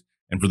partners,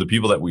 and for the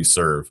people that we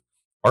serve.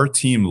 Our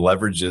team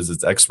leverages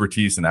its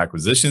expertise in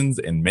acquisitions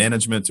and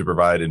management to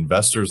provide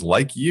investors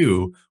like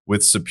you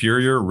with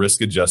superior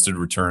risk-adjusted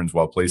returns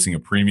while placing a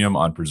premium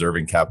on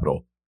preserving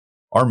capital.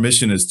 Our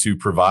mission is to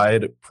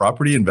provide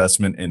property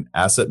investment and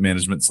asset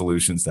management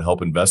solutions to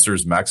help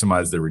investors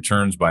maximize their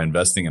returns by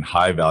investing in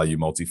high-value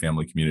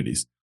multifamily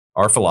communities.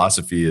 Our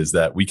philosophy is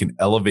that we can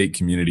elevate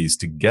communities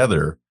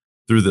together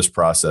through this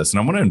process. And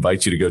I want to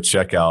invite you to go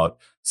check out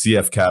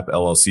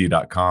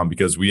cfcapllc.com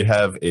because we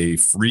have a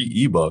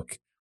free ebook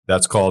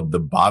that's called The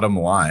Bottom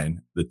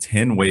Line, the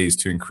 10 ways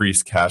to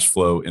increase cash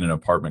flow in an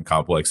apartment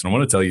complex. And I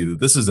want to tell you that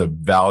this is a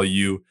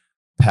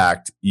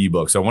value-packed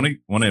ebook. So I want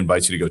to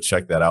invite you to go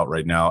check that out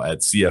right now at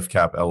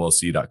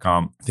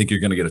cfcapllc.com. I think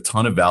you're going to get a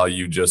ton of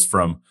value just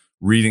from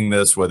reading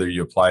this, whether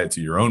you apply it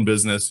to your own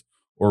business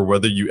or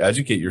whether you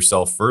educate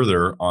yourself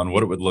further on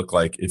what it would look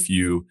like if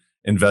you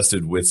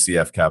invested with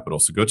CF Capital.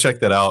 So go check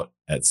that out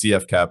at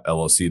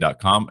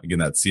cfcapllc.com. Again,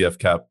 that's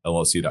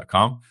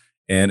cfcapllc.com.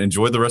 And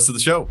enjoy the rest of the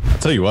show. I'll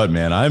tell you what,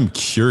 man, I'm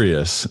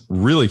curious,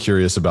 really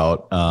curious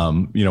about,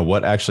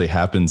 what actually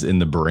happens in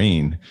the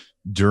brain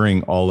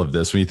during all of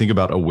this. When you think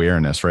about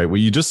awareness, right?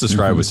 What you just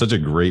described was such a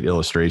great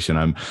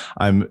illustration.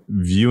 I'm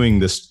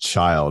viewing this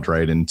child,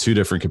 right, in two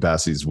different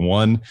capacities.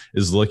 One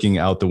is looking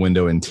out the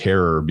window in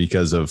terror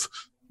because of,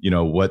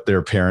 what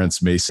their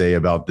parents may say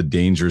about the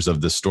dangers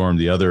of the storm.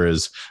 The other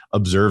is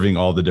observing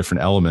all the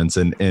different elements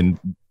and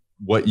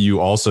what you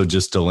also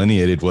just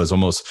delineated was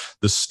almost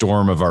the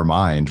storm of our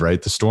mind,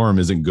 right? The storm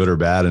isn't good or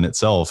bad in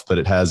itself, but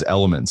it has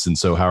elements. And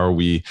so how are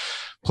we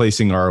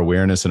placing our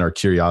awareness and our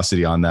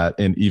curiosity on that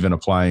and even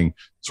applying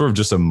sort of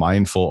just a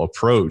mindful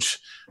approach,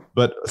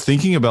 but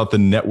thinking about the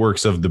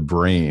networks of the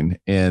brain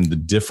and the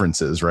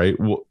differences, right?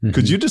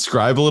 Could you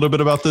describe a little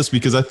bit about this?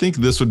 Because I think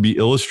this would be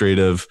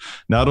illustrative,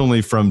 not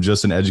only from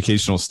just an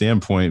educational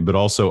standpoint, but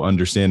also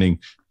understanding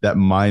that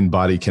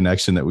mind-body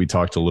connection that we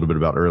talked a little bit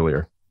about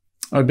earlier.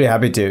 I'd be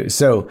happy to.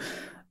 So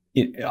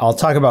I'll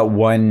talk about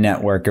one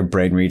network of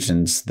brain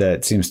regions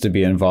that seems to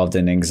be involved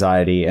in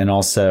anxiety and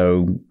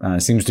also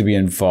seems to be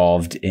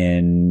involved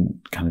in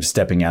kind of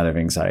stepping out of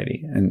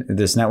anxiety. And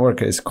this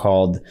network is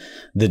called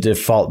the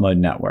default mode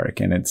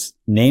network. And it's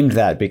named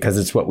that because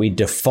it's what we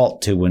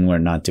default to when we're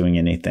not doing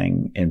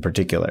anything in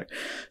particular.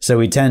 So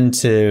we tend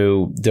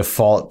to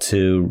default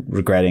to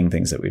regretting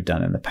things that we've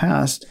done in the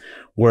past,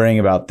 worrying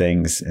about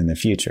things in the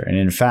future. And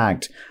in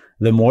fact,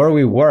 the more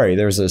we worry,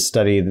 there was a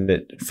study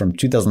that from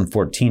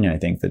 2014, I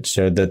think, that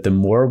showed that the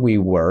more we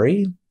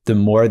worry, the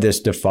more this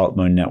default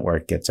mode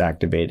network gets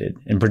activated.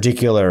 In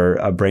particular,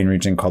 a brain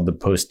region called the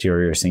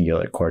posterior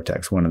cingulate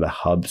cortex, one of the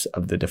hubs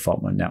of the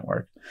default mode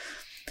network.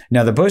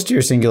 Now, the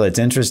posterior cingulate's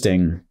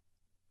interesting,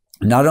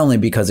 not only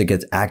because it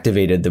gets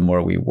activated the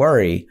more we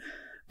worry,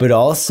 but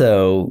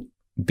also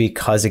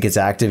because it gets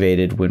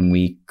activated when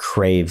we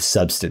crave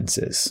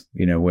substances,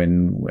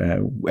 when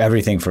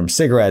everything from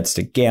cigarettes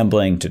to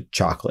gambling to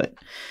chocolate,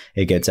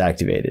 it gets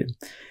activated.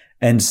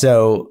 And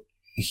so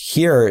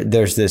here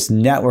there's this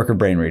network of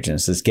brain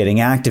regions that's getting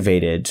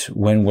activated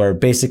when we're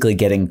basically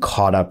getting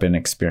caught up in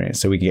experience.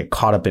 So we can get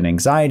caught up in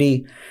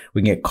anxiety,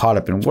 we can get caught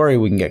up in worry,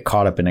 we can get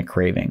caught up in a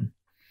craving.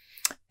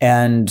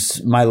 And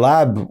my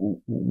lab,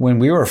 when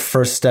we were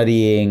first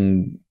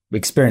studying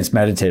experienced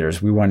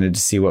meditators, we wanted to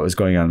see what was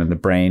going on in the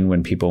brain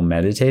when people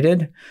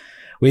meditated.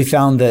 We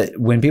found that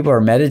when people are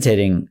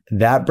meditating,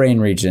 that brain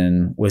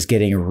region was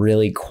getting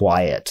really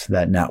quiet.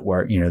 That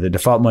network, the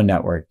default mode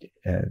network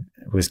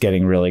was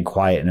getting really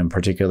quiet, and in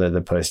particular,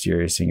 the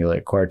posterior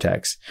cingulate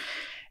cortex.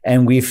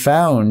 And we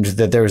found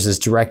that there was this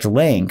direct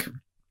link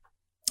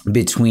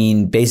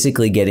between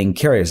basically getting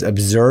curious,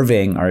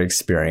 observing our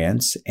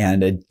experience,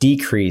 and a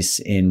decrease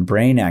in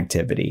brain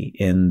activity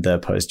in the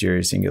posterior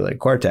cingulate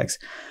cortex,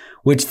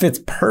 which fits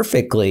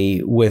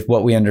perfectly with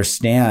what we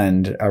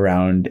understand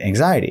around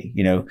anxiety.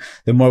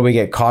 The more we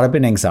get caught up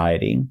in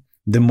anxiety,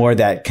 the more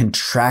that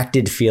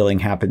contracted feeling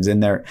happens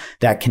in there.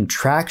 That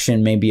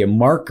contraction may be a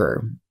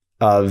marker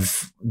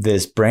of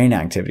this brain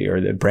activity, or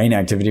the brain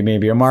activity may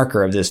be a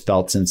marker of this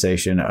felt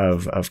sensation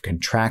of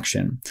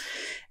contraction.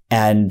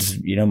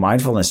 And,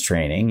 mindfulness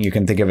training, you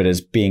can think of it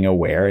as being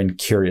aware and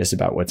curious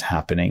about what's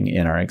happening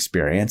in our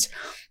experience.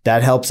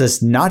 That helps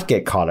us not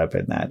get caught up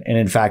in that. And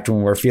in fact,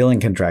 when we're feeling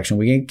contraction,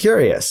 we get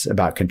curious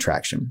about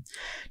contraction.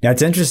 Now,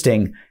 it's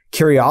interesting.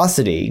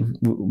 Curiosity,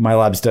 my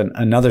lab's done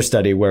another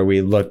study where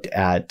we looked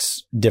at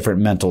different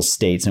mental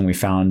states, and we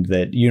found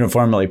that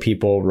uniformly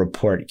people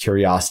report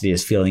curiosity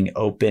as feeling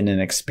open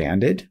and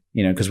expanded,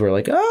 because we're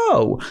like,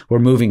 we're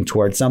moving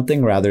towards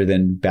something rather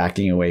than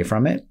backing away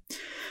from it.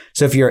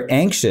 So if you're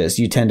anxious,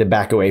 you tend to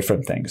back away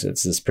from things.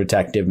 It's this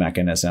protective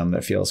mechanism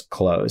that feels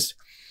closed.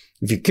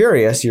 If you're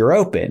curious, you're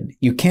open.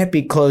 You can't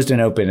be closed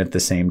and open at the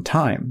same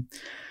time.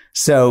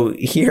 So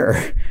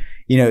here,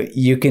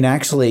 you can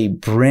actually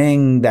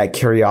bring that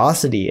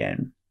curiosity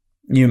in.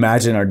 You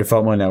imagine our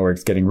default mode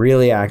networks getting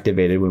really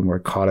activated when we're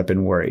caught up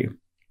in worry.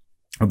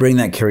 We bring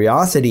that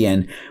curiosity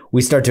in,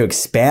 we start to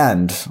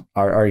expand.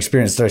 Our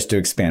experience starts to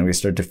expand. We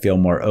start to feel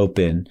more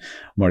open,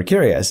 more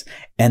curious.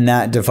 And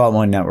that default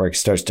mode network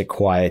starts to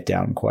quiet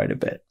down quite a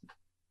bit.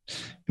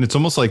 And it's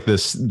almost like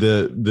this,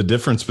 the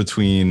difference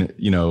between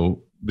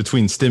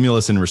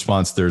stimulus and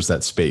response, there's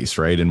that space,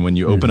 right? And when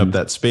you open up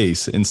that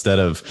space, instead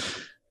of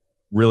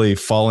really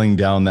falling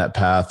down that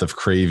path of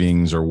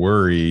cravings or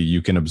worry, you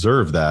can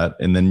observe that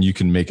and then you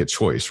can make a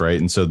choice, right?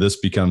 And so this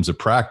becomes a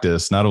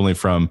practice, not only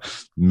from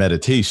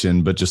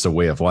meditation, but just a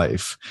way of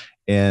life.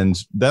 And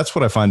that's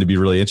what I find to be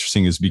really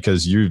interesting, is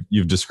because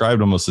you've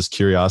described almost this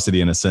curiosity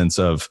in a sense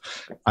of,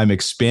 I'm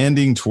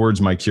expanding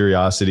towards my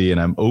curiosity and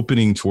I'm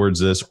opening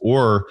towards this,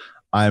 or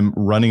I'm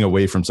running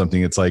away from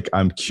something. It's like,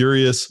 I'm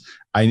curious.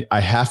 I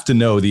have to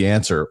know the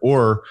answer,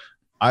 or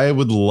I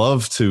would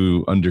love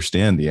to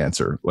understand the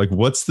answer. Like,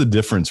 what's the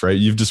difference, right?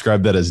 You've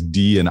described that as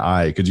D and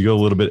I. Could you go a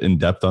little bit in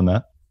depth on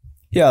that?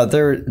 Yeah,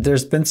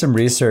 there's been some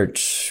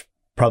research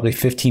probably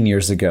 15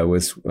 years ago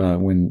was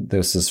when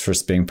this was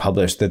first being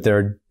published, that there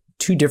are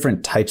two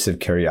different types of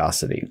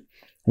curiosity,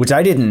 which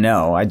I didn't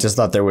know. I just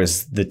thought there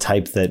was the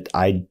type that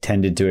I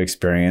tended to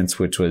experience,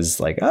 which was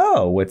like,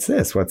 oh, what's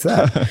this? What's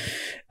that?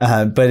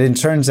 But it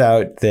turns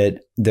out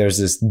that there's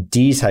this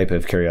D type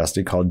of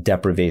curiosity called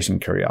deprivation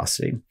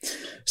curiosity.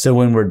 So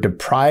when we're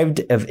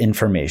deprived of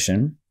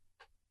information,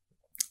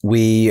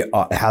 we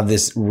have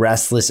this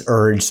restless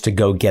urge to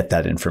go get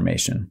that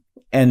information.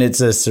 And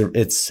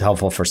it's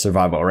helpful for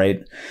survival,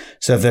 right?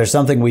 So if there's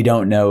something we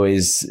don't know,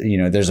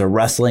 there's a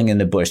rustling in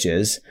the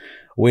bushes,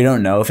 we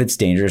don't know if it's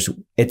dangerous,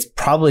 it's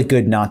probably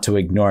good not to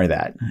ignore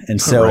that.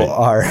 And so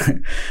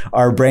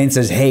our brain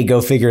says, hey,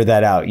 go figure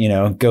that out,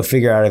 go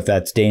figure out if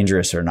that's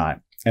dangerous or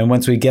not. And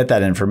once we get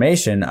that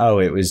information,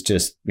 it was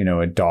just,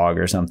 a dog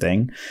or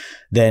something,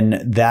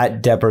 then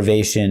that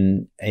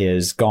deprivation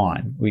is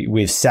gone.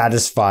 We've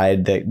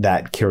satisfied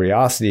that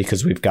curiosity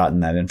because we've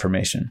gotten that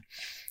information.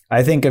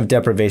 I think of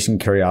deprivation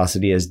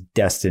curiosity as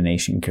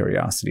destination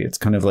curiosity. It's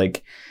kind of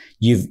like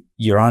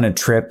you're on a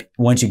trip.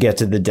 Once you get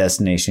to the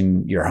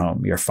destination, you're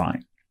home, you're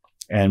fine.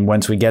 And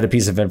once we get a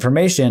piece of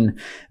information,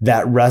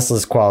 that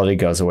restless quality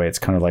goes away. It's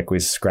kind of like we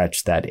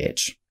scratched that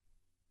itch.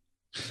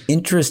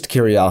 Interest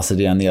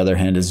curiosity, on the other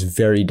hand, is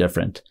very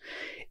different.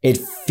 It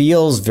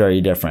feels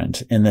very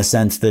different in the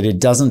sense that it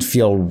doesn't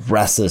feel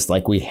restless,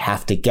 like we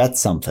have to get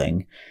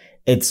something.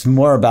 It's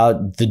more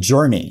about the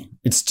journey.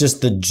 It's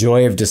just the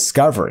joy of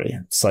discovery.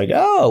 It's like,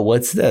 oh,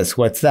 what's this?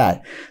 What's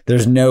that?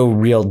 There's no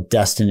real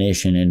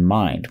destination in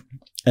mind.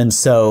 And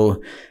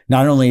so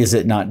not only is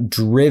it not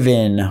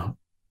driven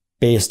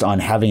based on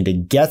having to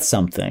get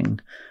something,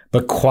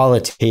 but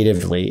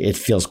qualitatively, it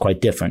feels quite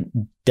different.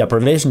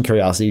 Deprivation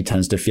curiosity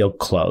tends to feel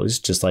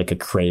closed, just like a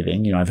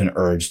craving. I have an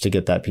urge to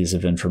get that piece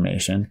of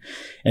information.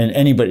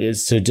 And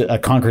so a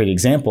concrete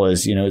example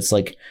is, it's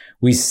like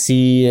we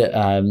see,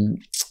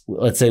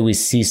 let's say we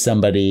see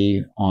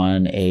somebody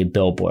on a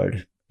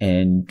billboard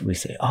and we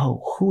say,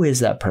 oh, who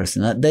is that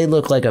person? They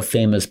look like a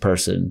famous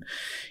person,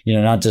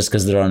 not just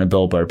because they're on a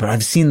billboard, but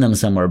I've seen them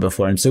somewhere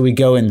before. And so we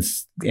go and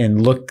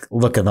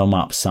look at them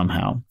up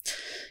somehow.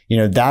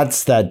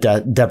 That's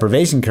that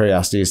deprivation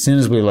curiosity. As soon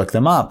as we look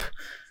them up,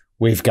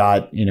 we've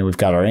got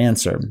our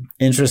answer.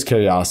 Interest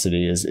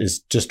curiosity is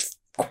just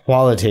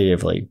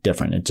qualitatively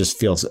different. It just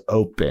feels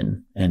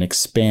open and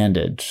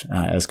expanded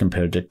as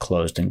compared to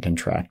closed and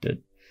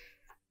contracted.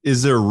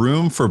 Is there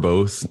room for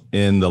both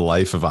in the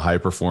life of a high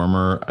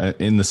performer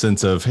in the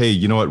sense of, hey,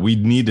 you know what, we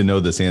need to know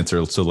this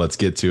answer, so let's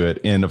get to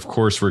it. And of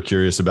course, we're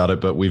curious about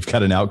it, but we've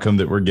got an outcome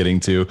that we're getting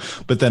to.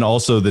 But then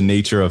also the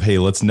nature of, hey,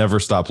 let's never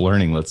stop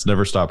learning. Let's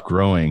never stop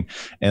growing.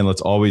 And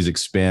let's always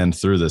expand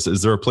through this.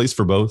 Is there a place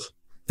for both?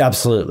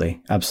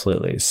 Absolutely.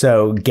 Absolutely.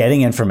 So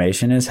getting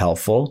information is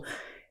helpful.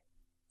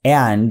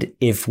 And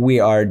if we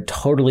are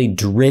totally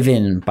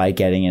driven by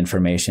getting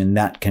information,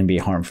 that can be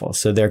harmful.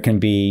 So there can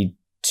be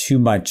too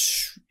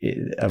much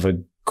of a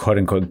quote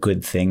unquote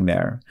good thing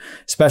there,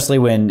 especially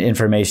when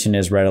information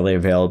is readily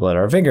available at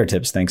our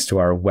fingertips, thanks to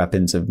our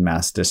weapons of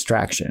mass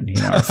distraction,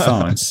 our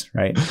phones,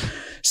 right?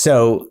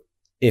 So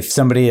if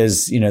somebody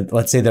is,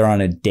 let's say they're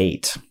on a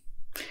date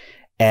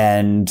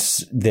and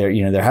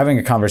they're having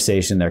a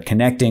conversation, they're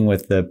connecting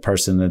with the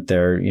person that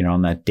they're,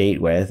 on that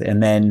date with.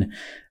 And then,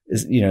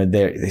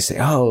 they say,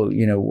 oh,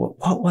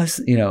 what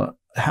was,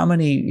 how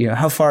many,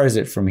 how far is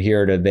it from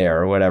here to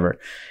there or whatever?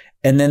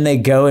 And then they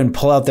go and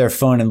pull out their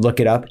phone and look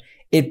it up.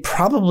 It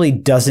probably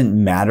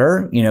doesn't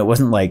matter. It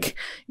wasn't like,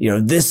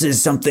 this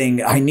is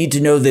something I need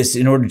to know this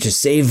in order to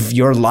save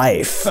your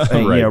life,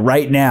 right.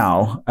 Right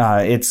now.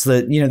 It's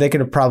that, they could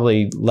have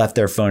probably left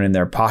their phone in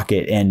their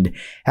pocket and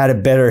done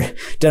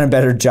a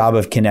better job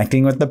of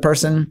connecting with the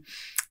person.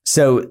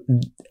 So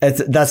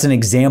that's an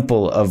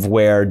example of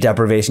where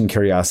deprivation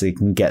curiosity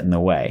can get in the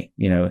way.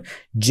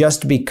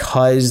 Just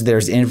because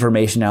there's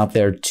information out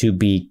there to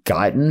be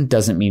gotten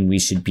doesn't mean we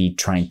should be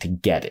trying to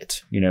get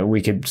it. We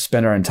could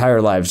spend our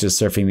entire lives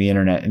just surfing the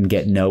internet and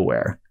get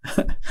nowhere.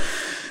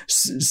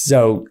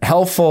 So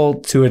helpful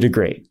to a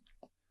degree.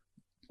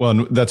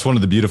 Well, that's one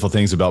of the beautiful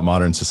things about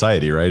modern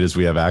society, right? Is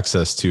we have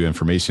access to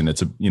information.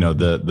 It's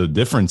the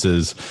difference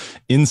is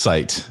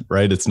insight,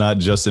 right? It's not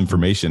just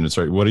information. It's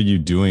right. What are you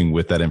doing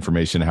with that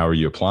information? How are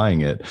you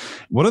applying it?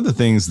 One of the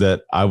things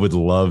that I would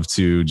love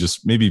to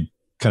just maybe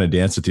kind of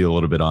dance with you a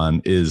little bit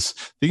on is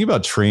thinking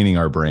about training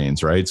our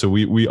brains, right? So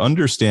we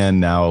understand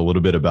now a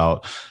little bit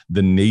about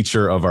the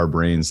nature of our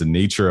brains, the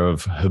nature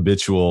of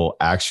habitual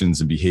actions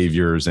and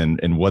behaviors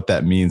and what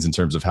that means in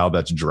terms of how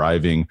that's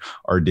driving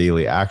our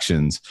daily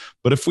actions.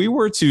 But if we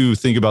were to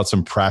think about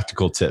some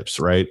practical tips,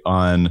 right,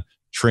 on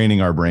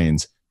training our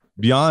brains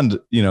beyond,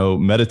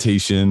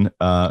 meditation,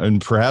 and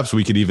perhaps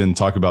we could even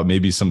talk about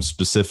maybe some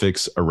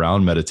specifics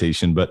around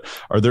meditation, but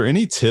are there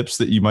any tips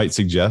that you might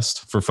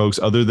suggest for folks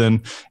other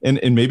than, and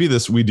maybe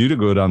we do to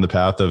go down the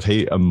path of,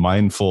 hey, a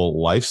mindful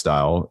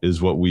lifestyle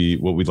is what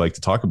we'd like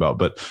to talk about,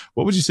 but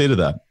what would you say to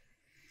that?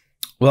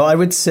 Well, I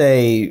would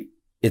say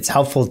it's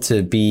helpful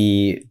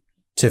to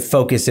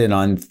focus in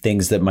on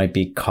things that might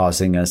be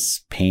causing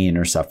us pain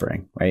or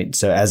suffering, right?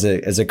 So as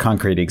a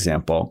concrete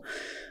example,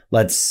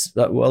 let's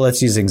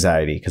use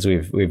anxiety because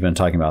we've been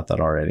talking about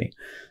that already.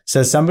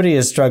 So somebody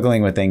is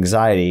struggling with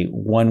anxiety.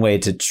 One way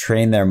to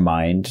train their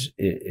mind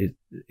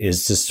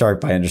is to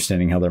start by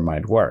understanding how their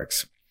mind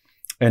works.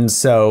 And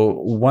so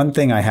one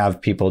thing I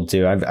have people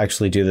do, I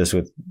actually do this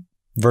with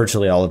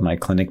virtually all of my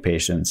clinic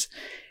patients,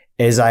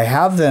 is I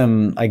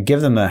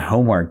give them a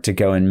homework to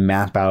go and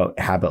map out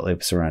habit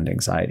loops around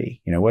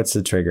anxiety. What's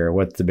the trigger?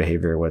 What's the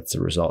behavior? What's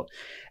the result?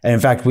 And in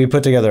fact, we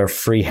put together a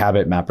free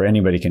habit mapper.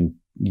 Anybody can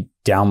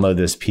download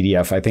this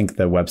PDF. I think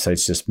the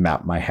website's just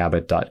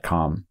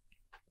mapmyhabit.com.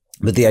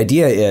 But the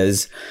idea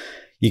is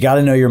you got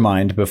to know your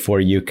mind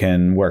before you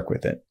can work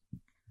with it.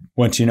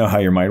 Once you know how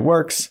your mind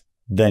works,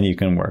 then you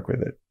can work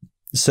with it.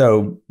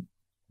 So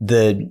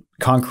the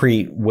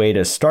concrete way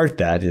to start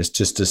that is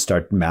just to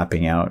start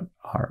mapping out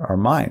our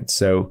minds.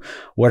 So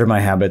what are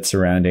my habits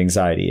around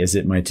anxiety? Is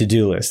it my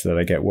to-do list that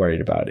I get worried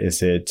about?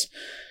 Is it,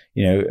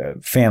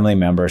 family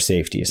member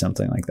safety,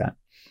 something like that?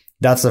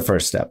 That's the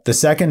first step. The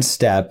second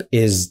step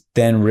is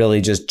then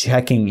really just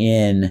checking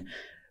in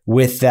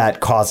with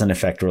that cause and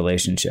effect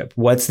relationship.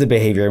 What's the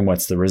behavior and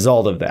what's the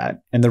result of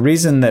that? And the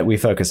reason that we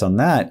focus on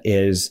that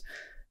is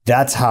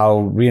that's how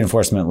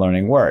reinforcement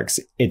learning works.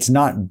 It's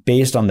not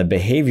based on the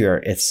behavior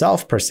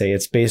itself per se.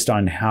 It's based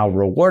on how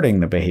rewarding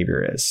the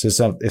behavior is.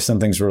 So if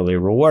something's really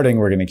rewarding,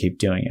 we're going to keep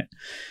doing it.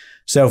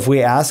 So if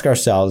we ask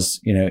ourselves,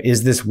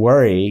 is this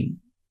worry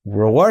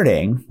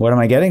rewarding? What am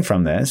I getting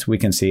from this? We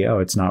can see,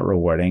 it's not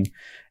rewarding.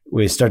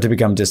 We start to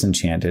become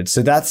disenchanted.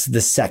 So that's the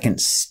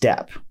second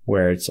step,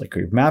 where it's like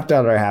we've mapped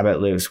out our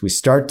habit loops. We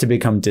start to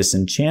become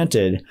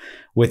disenchanted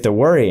with the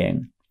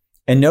worrying.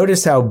 And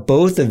notice how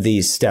both of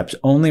these steps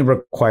only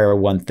require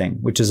one thing,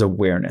 which is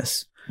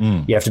awareness.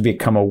 You have to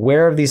become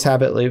aware of these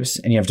habit loops,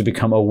 and you have to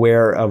become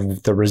aware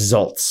of the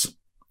results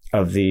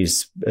of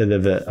these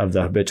of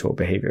the habitual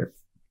behavior.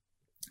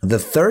 The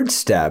third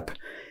step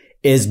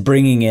is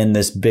bringing in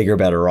this bigger,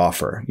 better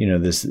offer.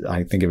 This,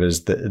 I think of it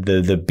as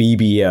the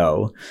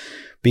BBO,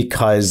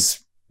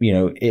 because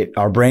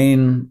our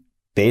brain,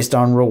 based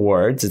on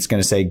rewards, it's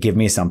going to say, give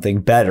me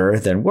something better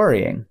than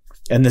worrying.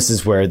 And this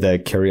is where the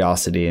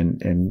curiosity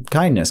and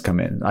kindness come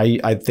in.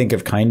 I think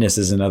of kindness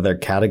as another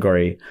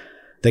category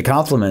that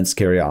complements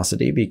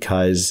curiosity,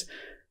 because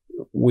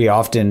we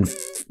often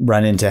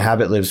run into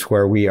habit loops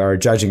where we are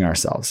judging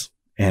ourselves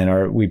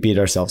and we beat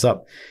ourselves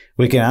up.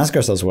 We can ask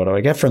ourselves, what do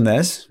I get from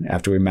this,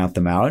 after we map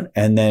them out?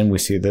 And then we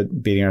see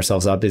that beating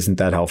ourselves up isn't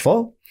that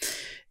helpful.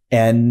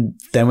 And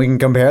then we can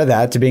compare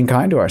that to being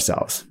kind to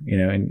ourselves,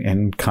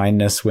 and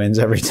kindness wins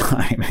every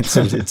time.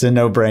 It's a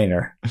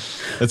no-brainer.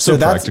 That's so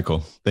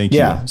practical. Thank you.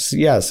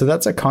 Yeah. So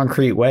that's a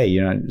concrete way,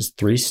 it's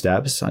 3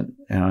 steps,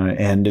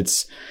 and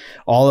it's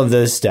all of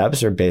those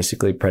steps are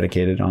basically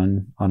predicated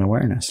on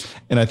awareness.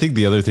 And I think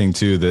the other thing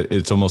too, that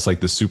it's almost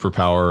like the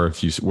superpower,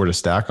 if you were to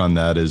stack on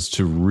that, is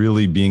to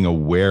really being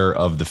aware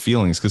of the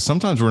feelings, because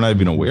sometimes we're not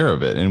even aware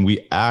of it, and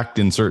we act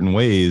in certain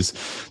ways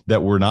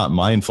that we're not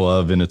mindful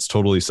of, and it's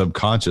totally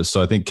subconscious.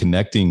 So I think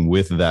connecting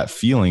with that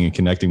feeling and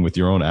connecting with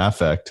your own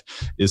affect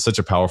is such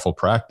a powerful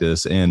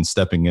practice, and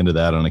stepping into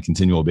that on a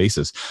continual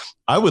basis.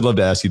 I would love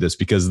to ask you this,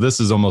 because this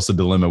is almost a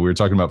dilemma. We were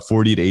talking about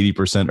 40 to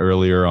 80%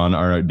 earlier on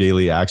our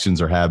daily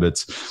actions or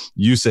habits.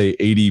 You say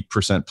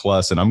 80%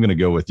 plus, and I'm going to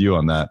go with you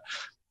on that.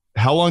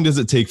 How long does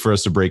it take for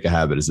us to break a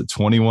habit? Is it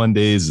 21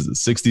 days? Is it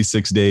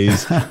 66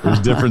 days? There's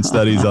different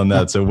studies on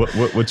that. So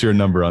what's your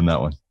number on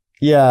that one?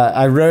 Yeah,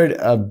 I wrote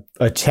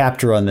a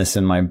chapter on this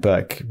in my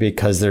book,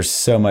 because there's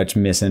so much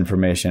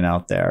misinformation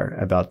out there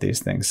about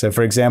these things. So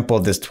for example,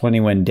 this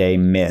 21-day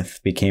myth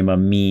became a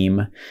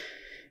meme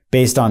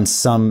based on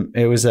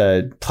it was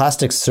a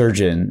plastic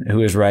surgeon who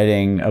was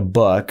writing a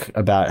book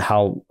about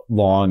how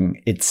long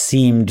it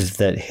seemed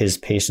that his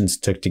patients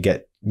took to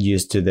get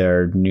used to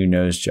their new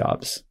nose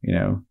jobs,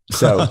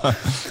 So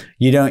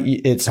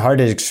it's hard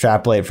to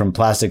extrapolate from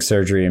plastic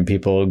surgery and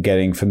people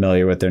getting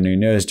familiar with their new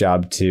nose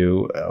job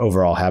to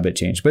overall habit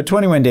change. But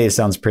 21 days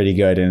sounds pretty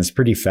good, and it's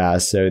pretty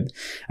fast. So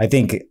I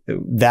think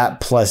that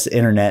plus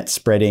internet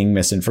spreading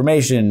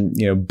misinformation,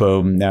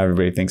 boom, now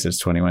everybody thinks it's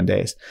 21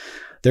 days.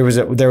 There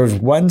was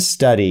one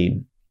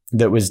study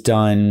that was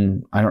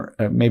done,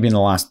 maybe in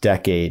the last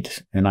decade,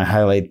 and I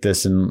highlight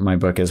this in my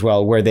book as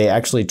well, where they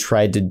actually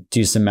tried to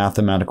do some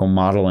mathematical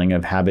modeling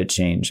of habit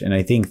change. And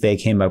I think they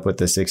came up with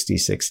the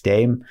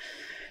 66-day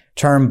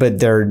term, but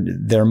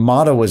their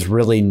model was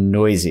really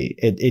noisy.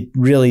 It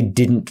really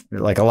didn't,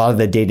 like, a lot of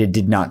the data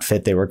did not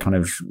fit. It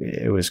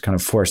was kind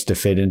of forced to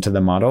fit into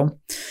the model.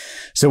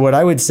 So what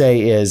I would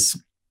say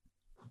is,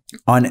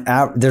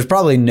 there's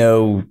probably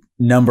no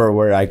number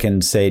where I can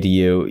say to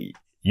you,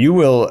 you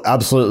will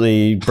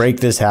absolutely break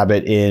this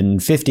habit in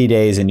 50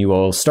 days and you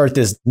will start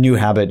this new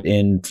habit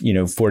in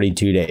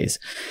 42 days.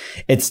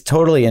 It's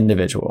totally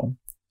individual.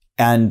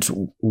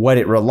 And what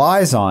it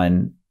relies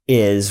on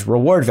is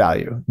reward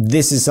value.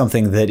 This is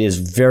something that is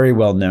very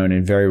well known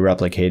and very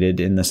replicated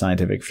in the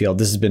scientific field.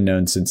 This has been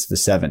known since the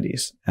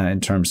 70s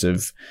in terms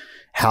of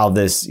how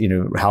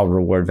how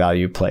reward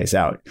value plays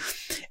out.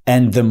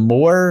 And the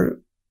more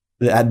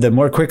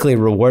quickly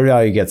reward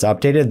value gets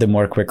updated, the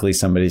more quickly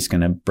somebody's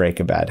going to break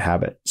a bad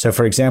habit. So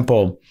for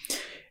example,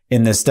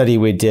 in the study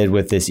we did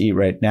with this Eat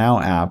Right Now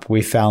app,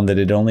 we found that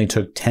it only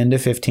took 10 to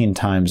 15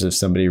 times of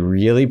somebody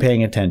really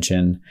paying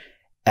attention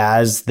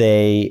as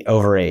they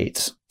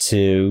overate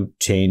to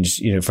change,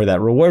 for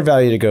that reward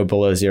value to go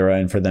below 0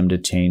 and for them to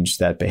change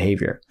that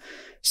behavior.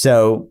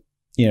 So,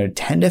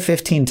 10 to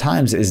 15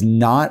 times is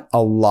not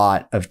a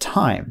lot of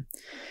time.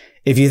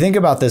 If you think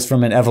about this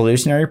from an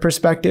evolutionary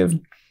perspective,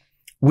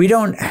 we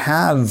don't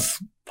have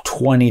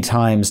 20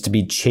 times to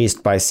be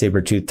chased by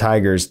saber-toothed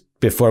tigers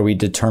before we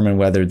determine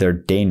whether they're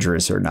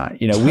dangerous or not.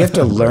 We have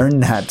to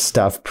learn that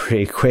stuff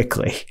pretty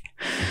quickly.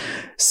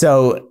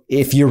 So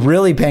if you're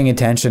really paying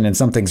attention and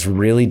something's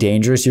really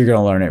dangerous, you're going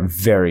to learn it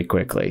very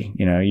quickly.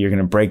 You're going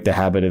to break the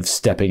habit of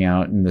stepping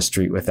out in the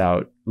street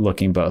without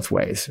looking both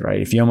ways, right?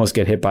 If you almost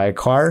get hit by a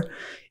car,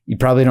 you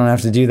probably don't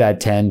have to do that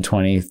 10,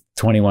 20,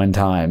 21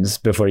 times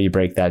before you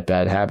break that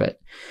bad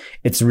habit.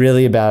 It's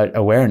really about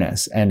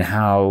awareness and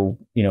how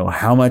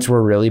much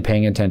we're really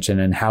paying attention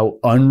and how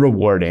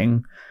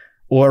unrewarding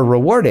or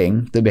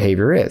rewarding the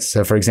behavior is.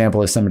 So for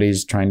example, if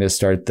somebody's trying to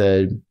start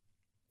the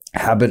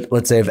habit,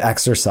 let's say, of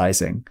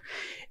exercising,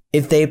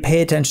 if they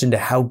pay attention to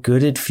how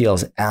good it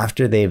feels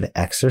after they've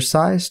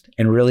exercised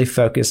and really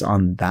focus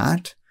on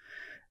that,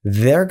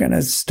 they're going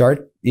to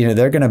start,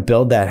 they're going to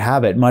build that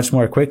habit much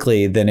more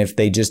quickly than if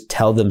they just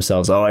tell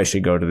themselves, oh, I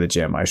should go to the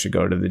gym. I should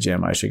go to the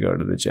gym. I should go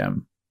to the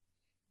gym.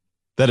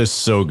 That is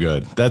so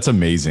good. That's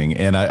amazing.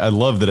 And I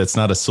love that it's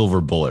not a silver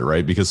bullet,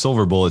 right? Because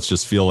silver bullets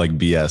just feel like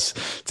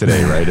BS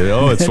today, right?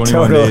 Oh, it's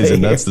 21 Totally. days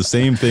and that's the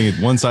same thing.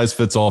 One size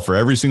fits all for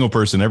every single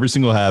person, every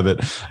single habit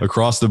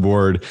across the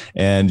board,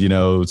 and,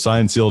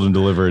 signed, sealed, and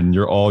delivered, and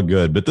you're all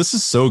good. But this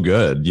is so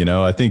good.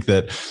 I think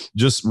that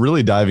just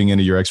really diving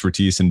into your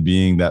expertise and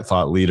being that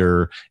thought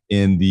leader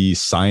in the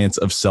science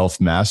of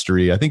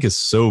self-mastery, I think is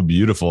so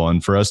beautiful.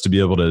 And for us to be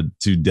able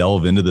to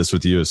delve into this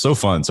with you is so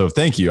fun. So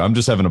thank you. I'm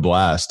just having a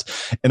blast.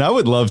 And I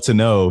would love to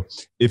know,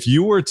 if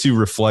you were to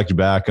reflect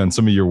back on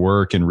some of your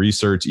work and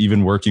research,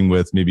 even working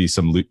with maybe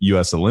some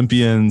US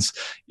Olympians,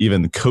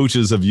 even the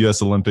coaches of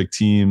US Olympic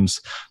teams,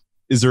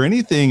 is there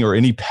anything or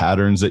any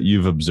patterns that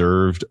you've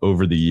observed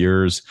over the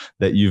years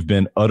that you've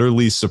been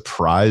utterly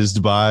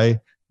surprised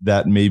by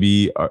that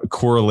maybe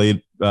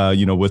correlate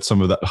with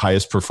some of the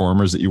highest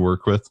performers that you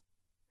work with?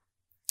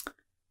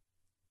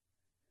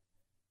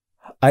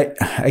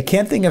 I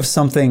can't think of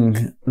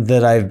something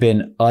that I've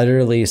been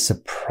utterly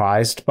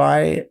surprised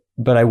by,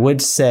 but I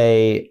would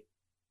say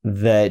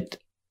that,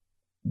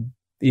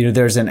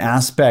 there's an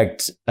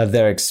aspect of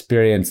their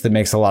experience that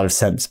makes a lot of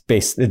sense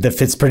that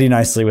fits pretty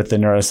nicely with the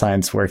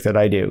neuroscience work that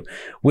I do,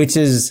 which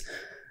is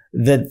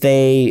that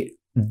they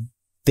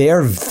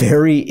are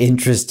very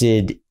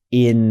interested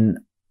in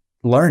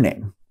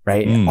learning,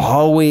 right?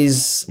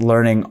 Always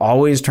learning,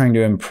 always trying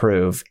to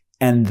improve.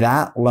 And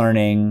that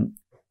learning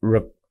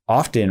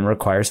often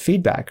requires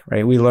feedback,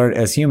 right? We learn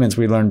as humans,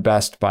 we learn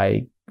best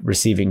by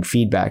receiving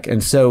feedback.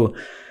 And so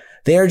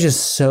they are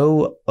just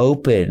so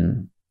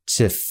open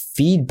to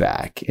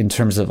feedback in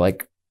terms of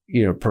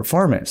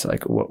performance.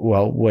 Like,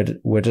 well,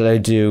 what did I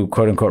do,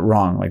 quote unquote,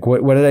 wrong? Like,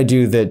 what did I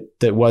do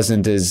that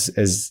wasn't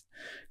as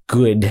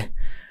good?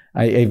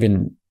 I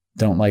even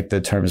don't like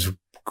the terms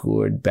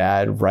good,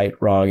 bad, right,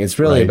 wrong. It's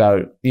really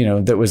about,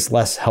 that was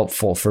less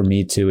helpful for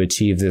me to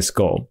achieve this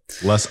goal.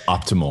 Less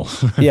optimal.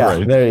 Yeah,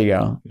 right. There you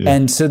go. Yeah.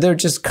 And so they're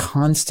just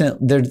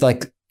they're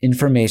like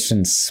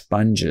information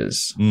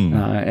sponges.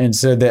 And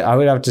so I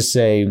would have to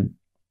say,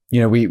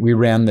 we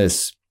ran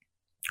this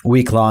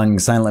week-long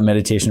silent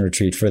meditation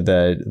retreat for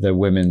the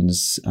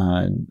women's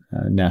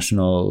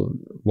national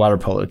water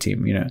polo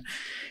team,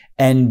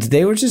 and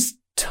they were just,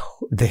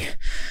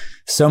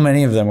 so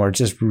many of them were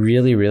just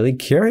really, really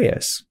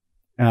curious.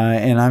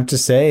 And I have to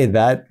say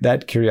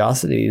that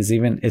curiosity is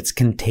it's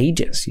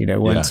contagious.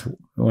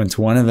 Once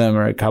one of them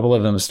or a couple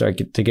of them start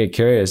to get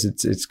curious,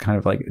 it's kind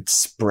of like it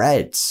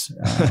spreads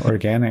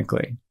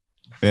organically.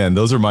 Man,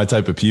 those are my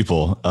type of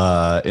people.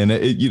 And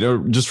it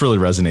just really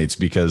resonates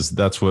because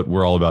that's what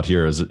we're all about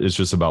here. It's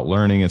just about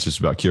learning. It's just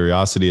about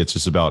curiosity. It's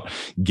just about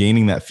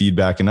gaining that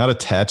feedback and not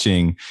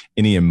attaching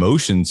any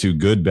emotion to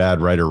good,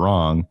 bad, right, or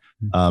wrong.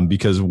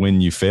 Because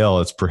when you fail,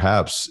 it's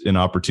perhaps an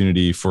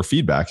opportunity for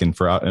feedback and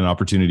for an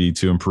opportunity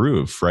to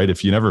improve, right?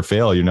 If you never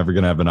fail, you're never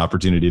going to have an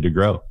opportunity to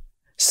grow.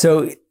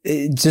 So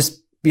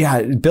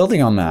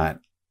building on that,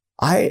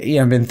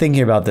 I've been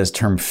thinking about this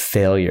term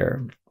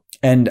failure.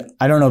 And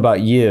I don't know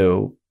about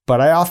you,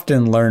 but I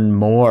often learn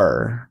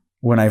more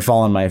when I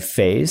fall on my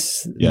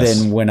face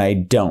than when I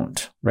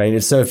don't, right?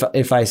 And so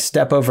if I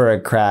step over a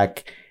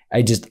crack,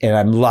 and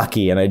I'm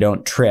lucky and I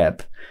don't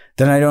trip,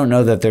 then I don't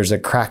know that there's a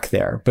crack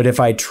there. But if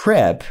I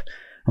trip,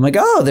 I'm like,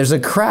 oh, there's a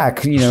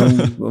crack,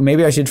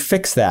 maybe I should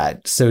fix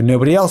that so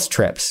nobody else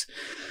trips.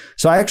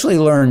 So I actually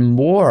learn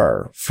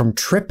more from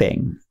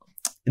tripping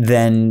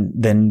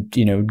than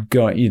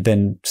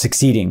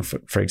succeeding,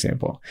 for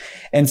example.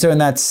 And so in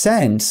that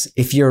sense,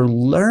 if you're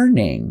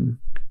learning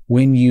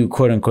when you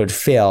quote unquote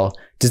fail,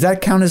 does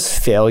that count as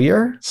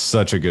failure?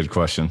 Such a good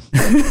question.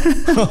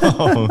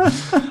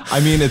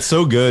 I mean, it's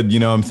so good.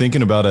 I'm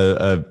thinking about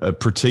a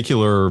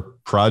particular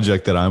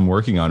project that I'm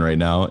working on right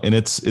now, and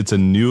it's a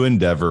new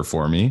endeavor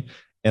for me.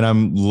 And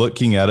I'm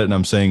looking at it and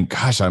I'm saying,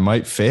 gosh, I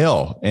might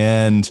fail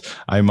and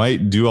I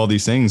might do all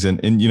these things. And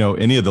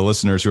any of the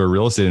listeners who are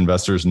real estate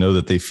investors know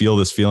that they feel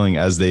this feeling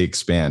as they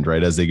expand,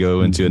 right? As they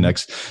go into a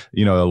next,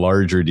 a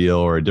larger deal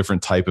or a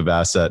different type of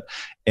asset.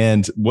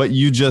 And what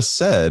you just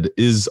said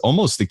is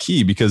almost the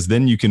key, because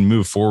then you can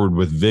move forward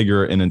with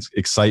vigor and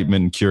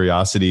excitement and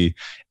curiosity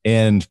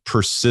and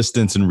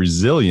persistence and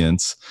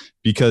resilience,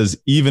 because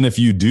even if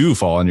you do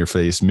fall on your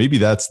face, maybe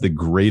that's the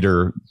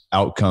greater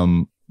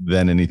outcome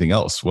than anything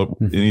else.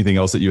 Anything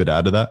else that you would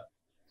add to that?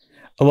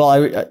 Well,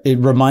 it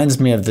reminds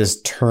me of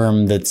this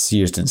term that's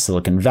used in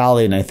Silicon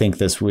Valley. And I think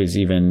this was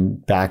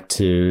even back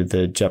to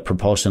the Jet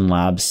Propulsion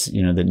Labs,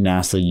 that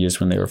NASA used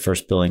when they were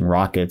first building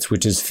rockets,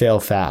 which is fail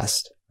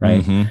fast,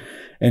 right? Mm-hmm.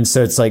 And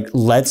so it's like,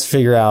 let's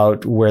figure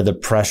out where the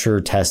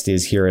pressure test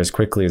is here as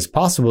quickly as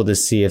possible to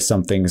see if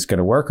something's going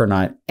to work or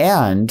not.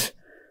 And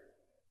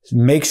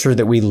make sure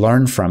that we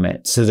learn from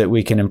it so that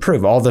we can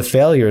improve. All the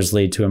failures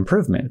lead to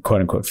improvement,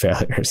 quote unquote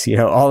failures.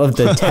 All of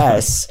the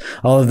tests,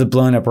 all of the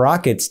blown up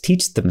rockets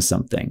teach them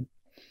something.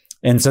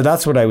 And so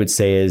that's what I would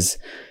say is,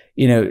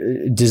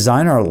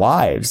 design our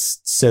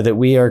lives so that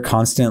we are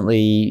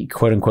constantly,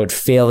 quote unquote,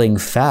 failing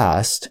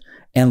fast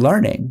and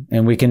learning.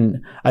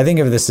 And I think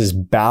of this as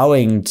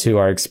bowing to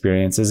our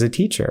experience as a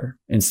teacher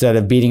instead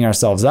of beating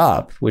ourselves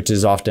up, which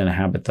is often a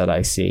habit that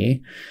I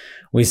see.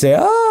 We say,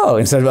 oh,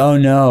 instead of, oh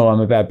no,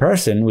 I'm a bad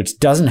person, which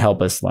doesn't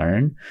help us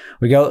learn.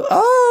 We go,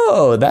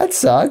 oh, that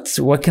sucked.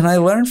 What can I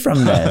learn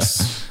from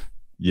this?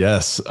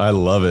 Yes, I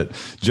love it.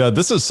 Judd,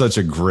 this is such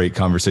a great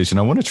conversation.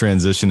 I want to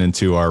transition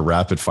into our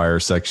rapid fire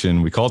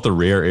section. We call it the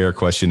Rare Air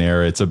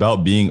Questionnaire. It's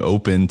about being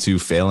open to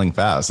failing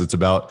fast. It's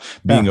about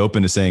being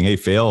open to saying, hey,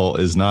 fail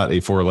is not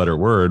a 4-letter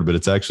word, but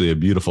it's actually a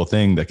beautiful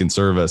thing that can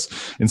serve us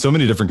in so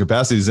many different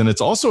capacities. And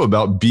it's also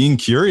about being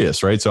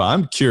curious, right? So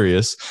I'm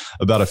curious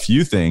about a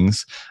few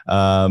things.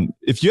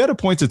 If you had to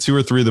point to 2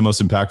 or 3 of the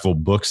most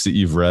impactful books that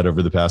you've read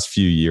over the past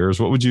few years,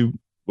 what would you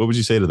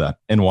say to that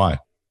and why?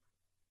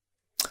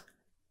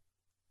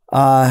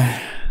 I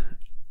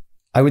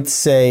would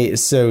say,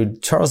 so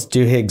Charles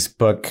Duhigg's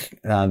book,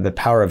 The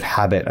Power of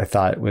Habit, I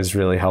thought was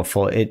really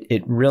helpful.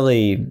 It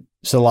really,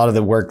 so a lot of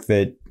the work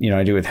that,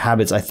 I do with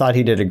habits, I thought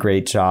he did a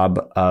great job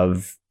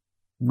of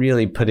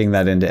really putting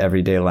that into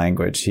everyday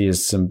language. He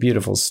has some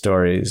beautiful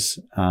stories,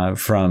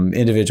 from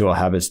individual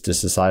habits to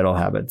societal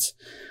habits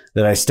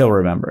that I still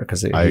remember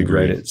because he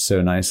wrote it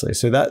so nicely.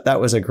 So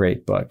that was a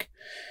great book.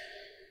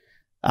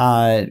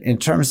 In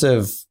terms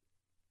of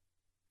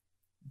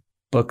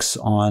books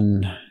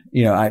on,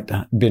 I've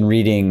been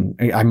reading,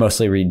 I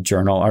mostly read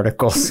journal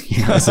articles,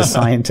 as a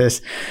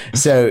scientist.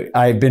 So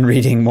I've been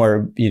reading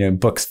more,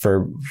 books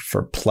for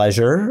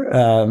pleasure.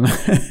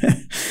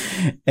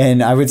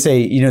 And I would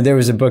say, there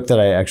was a book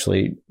that I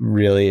actually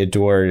really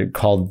adored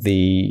called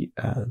The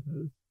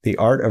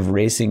Art of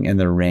Racing in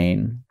the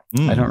Rain.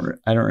 I don't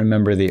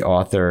remember the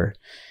author,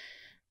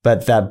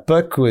 but that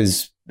book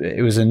was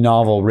a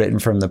novel written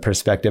from the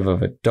perspective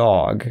of a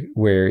dog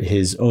where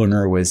his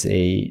owner was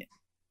a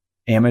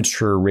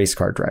amateur race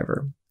car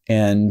driver.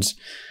 And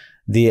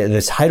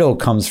the title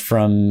comes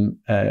from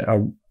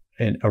a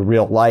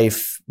real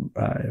life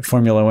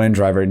Formula One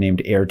driver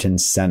named Ayrton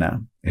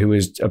Senna, who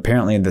was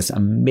apparently this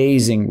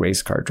amazing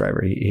race car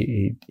driver.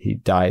 He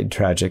died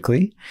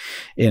tragically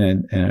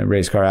in a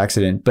race car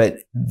accident. But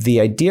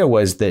the idea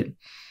was that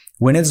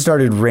when it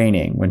started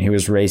raining, when he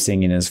was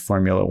racing in his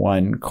Formula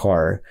One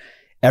car,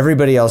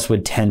 everybody else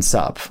would tense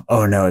up.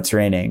 Oh no, it's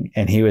raining.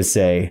 And he would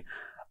say,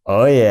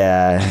 oh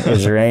yeah,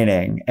 it's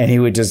raining. And he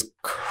would just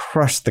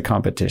crush the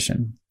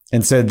competition.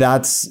 And so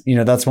that's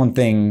one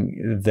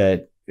thing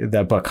that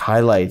book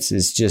highlights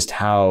is just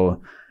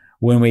how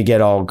when we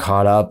get all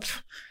caught up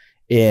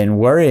in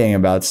worrying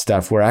about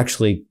stuff, we're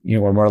actually,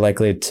 we're more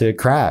likely to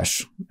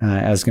crash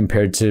as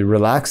compared to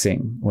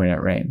relaxing when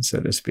it rains,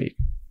 so to speak.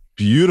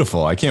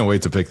 Beautiful. I can't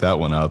wait to pick that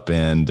one up.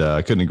 And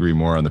I couldn't agree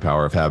more on The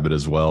Power of Habit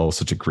as well.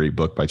 Such a great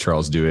book by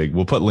Charles Duhigg.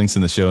 We'll put links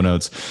in the show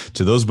notes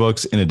to those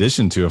books, in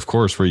addition to, of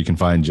course, where you can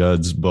find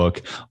Judd's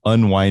book,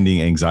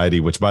 Unwinding Anxiety,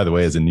 which, by the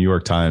way, is a New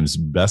York Times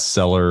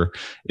bestseller.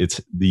 It's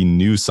the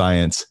new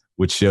science,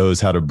 which shows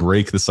how to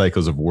break the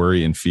cycles of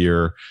worry and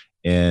fear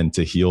and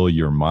to heal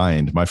your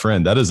mind. My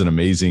friend, that is an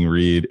amazing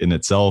read in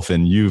itself.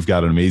 And you've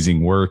got an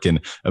amazing work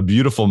and a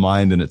beautiful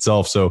mind in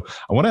itself. So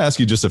I want to ask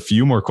you just a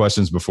few more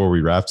questions before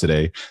we wrap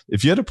today.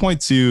 If you had to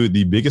point to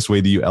the biggest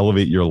way that you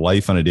elevate your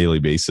life on a daily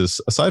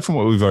basis, aside from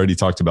what we've already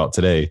talked about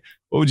today,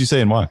 what would you say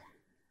and why?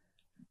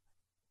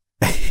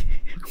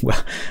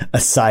 Well,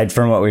 aside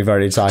from what we've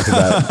already talked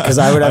about, because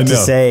I would have to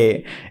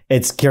say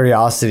it's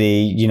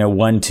curiosity,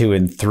 1, 2,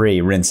 and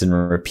 3, rinse and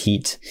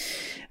repeat.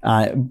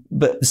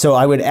 But so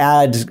I would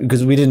add,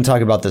 because we didn't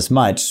talk about this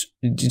much,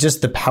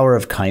 just the power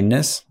of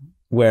kindness,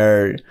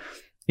 where,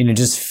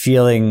 just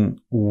feeling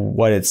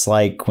what it's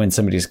like when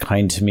somebody's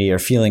kind to me, or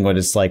feeling what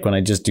it's like when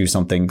I just do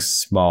something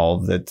small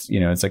that,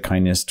 it's a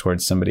kindness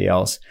towards somebody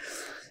else,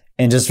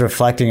 and just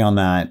reflecting on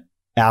that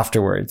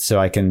afterwards so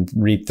I can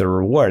reap the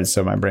rewards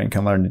so my brain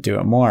can learn to do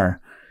it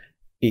more.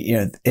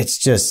 It's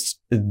just,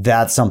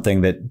 that's something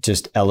that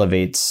just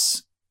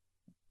elevates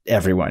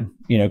everyone.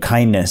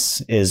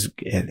 Kindness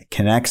it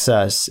connects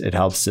us. It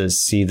helps us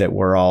see that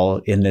we're all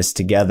in this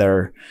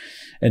together.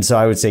 And so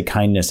I would say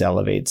kindness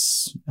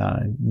elevates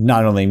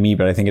not only me,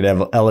 but I think it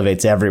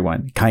elevates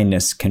everyone.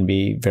 Kindness can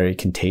be very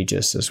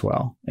contagious as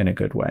well in a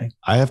good way.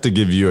 I have to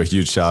give you a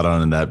huge shout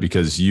out on that,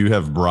 because you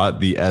have brought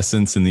the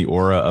essence and the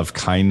aura of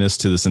kindness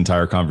to this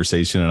entire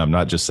conversation. And I'm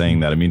not just saying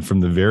that. I mean,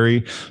 from the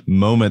very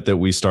moment that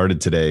we started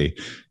today,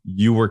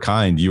 you were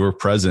kind, you were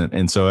present.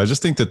 And so I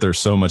just think that there's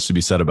so much to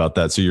be said about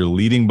that. So you're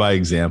leading by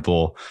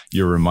example.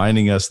 You're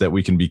reminding us that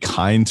we can be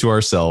kind to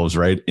ourselves,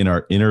 right? In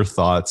our inner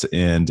thoughts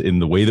and in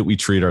the way that we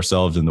treat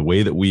ourselves and the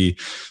way that we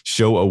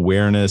show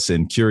awareness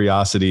and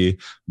curiosity,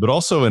 but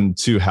also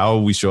into how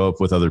we show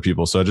up with other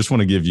people. So I just want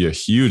to give you a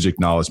huge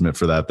acknowledgement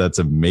for that. That's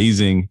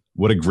amazing.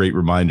 What a great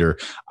reminder.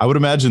 I would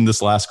imagine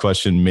this last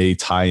question may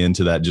tie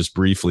into that just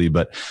briefly,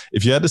 but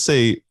if you had to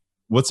say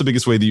what's the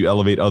biggest way that you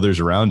elevate others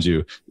around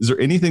you? Is there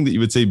anything that you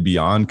would say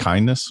beyond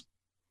kindness?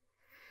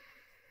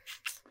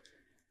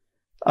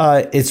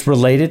 It's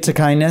related to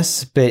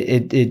kindness, but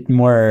it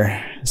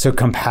more so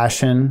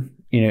compassion,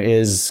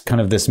 is kind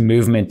of this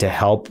movement to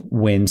help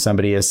when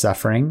somebody is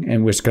suffering,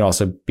 and which could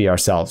also be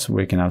ourselves.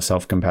 We can have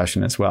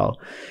self-compassion as well.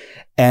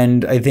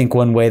 And I think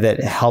one way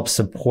that helps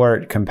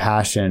support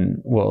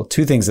compassion, well,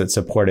 two things that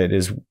support it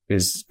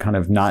is kind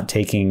of not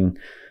taking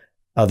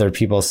other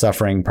people's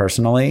suffering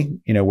personally,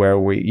 where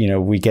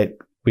we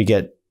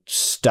get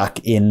stuck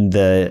in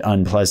the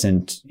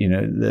unpleasant,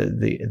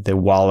 the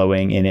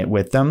wallowing in it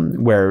with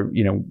them, where,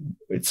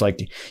 it's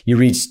like you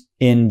reach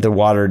in the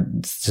water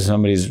to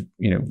somebody's,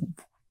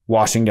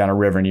 washing down a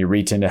river, and you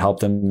reach in to help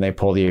them, and they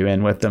pull you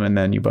in with them, and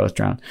then you both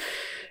drown.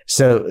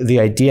 So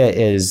the idea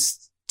is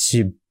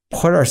to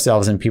put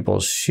ourselves in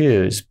people's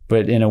shoes,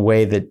 but in a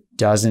way that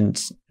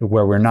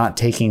where we're not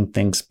taking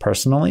things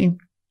personally.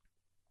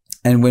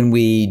 And when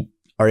we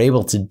are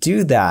able to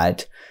do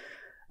that,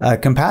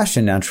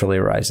 compassion naturally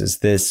arises,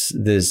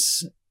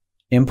 this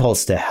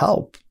impulse to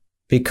help,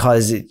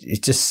 because it's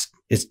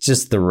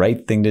just the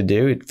right thing to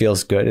do. It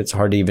feels good. It's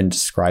hard to even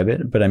describe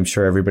it, but I'm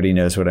sure everybody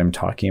knows what I'm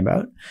talking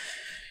about.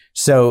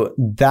 So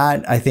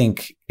that, I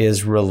think,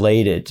 is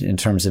related in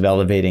terms of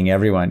elevating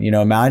everyone.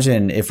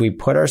 Imagine if we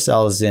put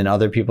ourselves in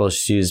other people's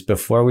shoes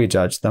before we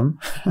judge them,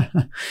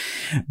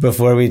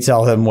 before we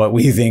tell them what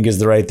we think is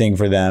the right thing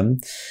for them.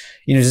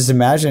 Just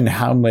imagine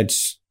how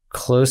much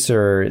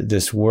closer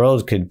this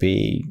world could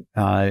be,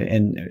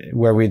 and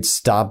where we'd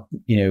stop,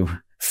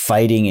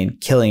 fighting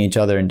and killing each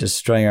other and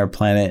destroying our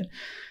planet,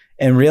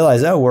 and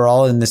realize, we're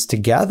all in this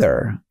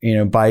together,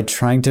 by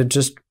trying to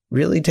just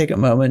really take a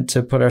moment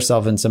to put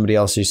ourselves in somebody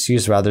else's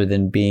shoes rather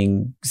than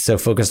being so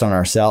focused on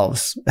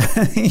ourselves.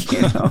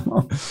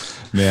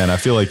 Man, I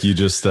feel like you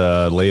just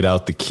laid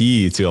out the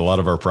key to a lot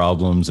of our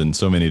problems in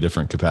so many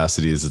different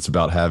capacities. It's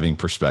about having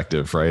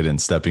perspective, right?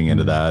 And stepping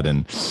into that.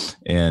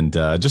 And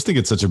I just think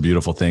it's such a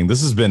beautiful thing.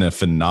 This has been a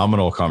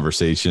phenomenal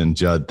conversation.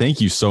 Judd, thank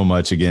you so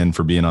much again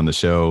for being on the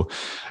show.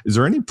 Is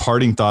there any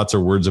parting thoughts or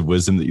words of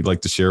wisdom that you'd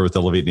like to share with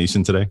Elevate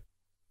Nation today?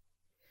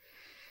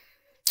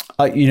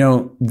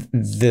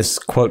 This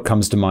quote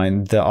comes to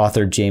mind. The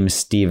author James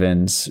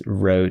Stevens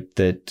wrote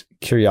that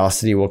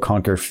curiosity will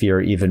conquer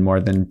fear even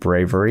more than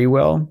bravery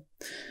will.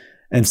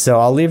 And so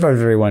I'll leave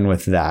everyone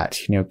with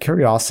that.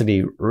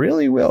 Curiosity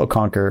really will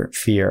conquer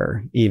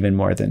fear even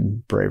more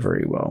than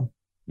bravery will.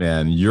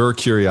 Man, your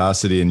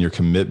curiosity and your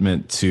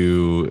commitment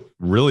to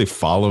really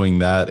following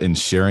that and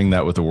sharing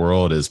that with the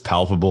world is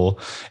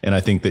palpable. And I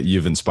think that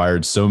you've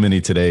inspired so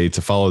many today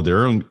to follow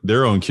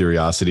their own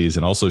curiosities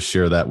and also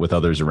share that with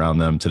others around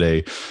them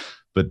today.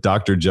 But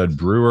Dr. Judd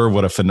Brewer,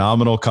 what a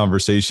phenomenal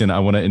conversation. I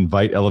want to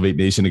invite Elevate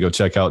Nation to go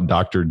check out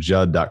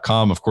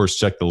drjudd.com. Of course,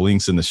 check the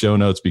links in the show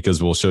notes,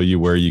 because we'll show you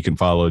where you can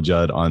follow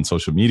Judd on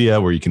social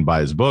media, where you can buy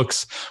his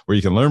books, where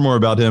you can learn more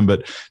about him.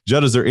 But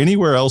Judd, is there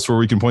anywhere else where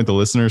we can point the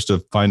listeners to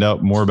find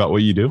out more about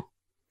what you do?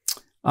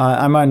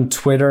 I'm on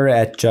Twitter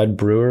at Judd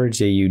Brewer,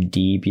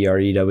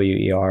 JUDBREWER,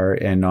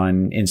 and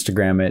on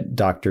Instagram at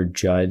Dr.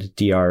 Judd,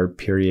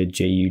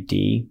 DR.JUD.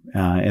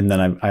 And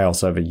then I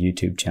also have a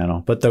YouTube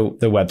channel, but the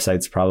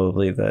website's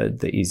probably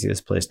the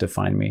easiest place to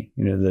find me,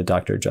 the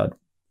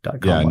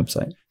drjudd.com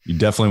website. You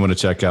definitely want to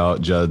check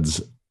out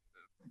Judd's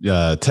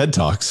TED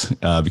Talks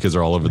because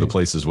they're all over the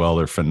place as well.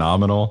 They're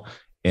phenomenal.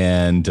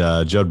 And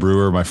Judd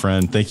Brewer, my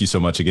friend, thank you so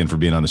much again for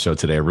being on the show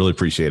today. I really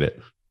appreciate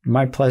it.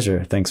 My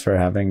pleasure. Thanks for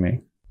having me.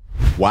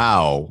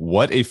 Wow.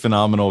 What a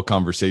phenomenal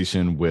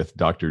conversation with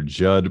Dr.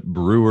 Judd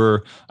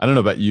Brewer. I don't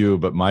know about you,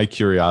 but my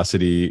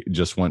curiosity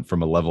just went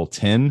from a level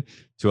 10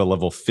 to a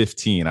level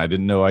 15. I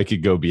didn't know I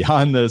could go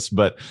beyond this,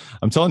 but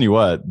I'm telling you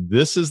what,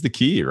 this is the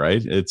key,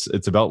 right?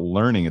 It's about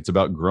learning. It's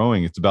about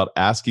growing. It's about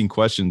asking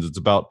questions. It's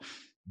about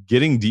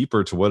getting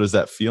deeper to what is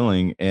that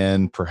feeling,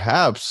 and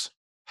perhaps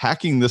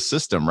hacking the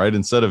system, right?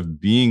 Instead of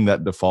being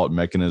that default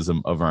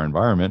mechanism of our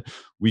environment,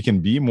 we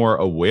can be more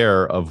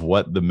aware of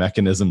what the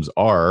mechanisms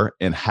are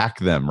and hack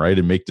them, right?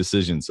 And make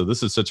decisions. So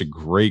this is such a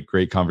great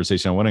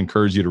conversation. I want to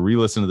encourage you to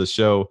re-listen to the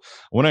show.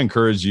 I want to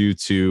encourage you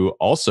to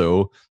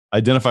also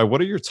identify what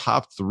are your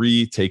top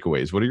 3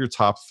 takeaways? What are your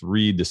top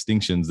 3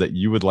 distinctions that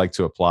you would like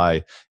to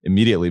apply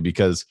immediately?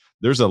 Because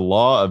there's a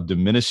law of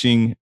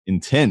diminishing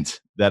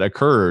intent that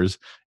occurs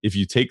if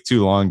you take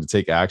too long to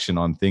take action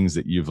on things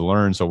that you've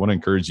learned. So I want to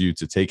encourage you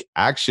to take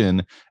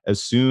action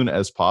as soon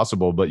as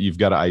possible, but you've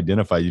got to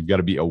identify, you've got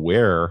to be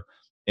aware,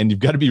 and you've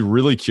got to be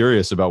really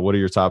curious about what are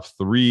your top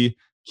 3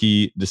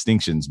 key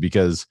distinctions,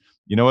 because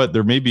you know what,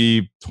 there may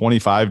be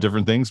 25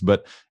 different things,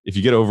 but if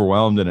you get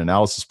overwhelmed in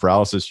analysis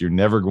paralysis, you're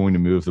never going to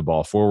move the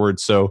ball forward.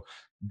 So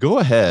go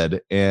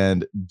ahead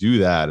and do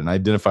that and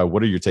identify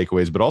what are your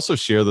takeaways, but also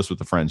share this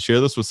with a friend.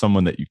 Share this with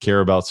someone that you care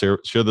about.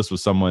 Share this with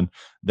someone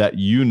that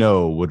you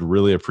know would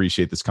really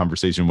appreciate this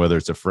conversation, whether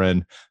it's a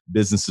friend,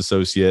 business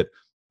associate,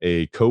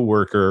 a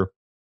coworker,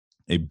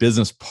 a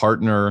business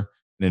partner,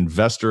 an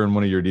investor in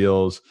one of your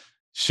deals.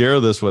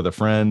 Share this with a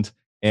friend.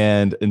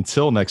 And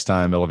until next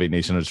time, Elevate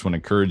Nation, I just want to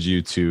encourage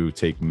you to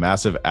take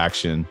massive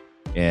action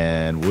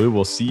and we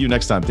will see you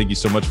next time. Thank you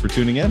so much for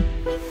tuning in.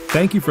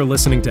 Thank you for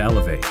listening to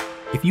Elevate.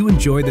 If you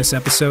enjoyed this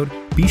episode,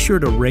 be sure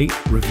to rate,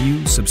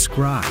 review,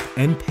 subscribe,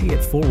 and pay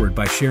it forward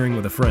by sharing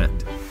with a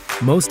friend.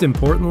 Most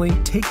importantly,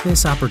 take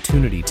this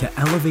opportunity to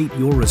elevate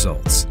your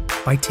results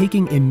by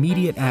taking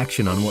immediate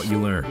action on what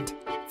you learned.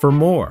 For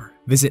more,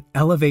 visit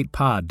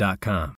elevatepod.com.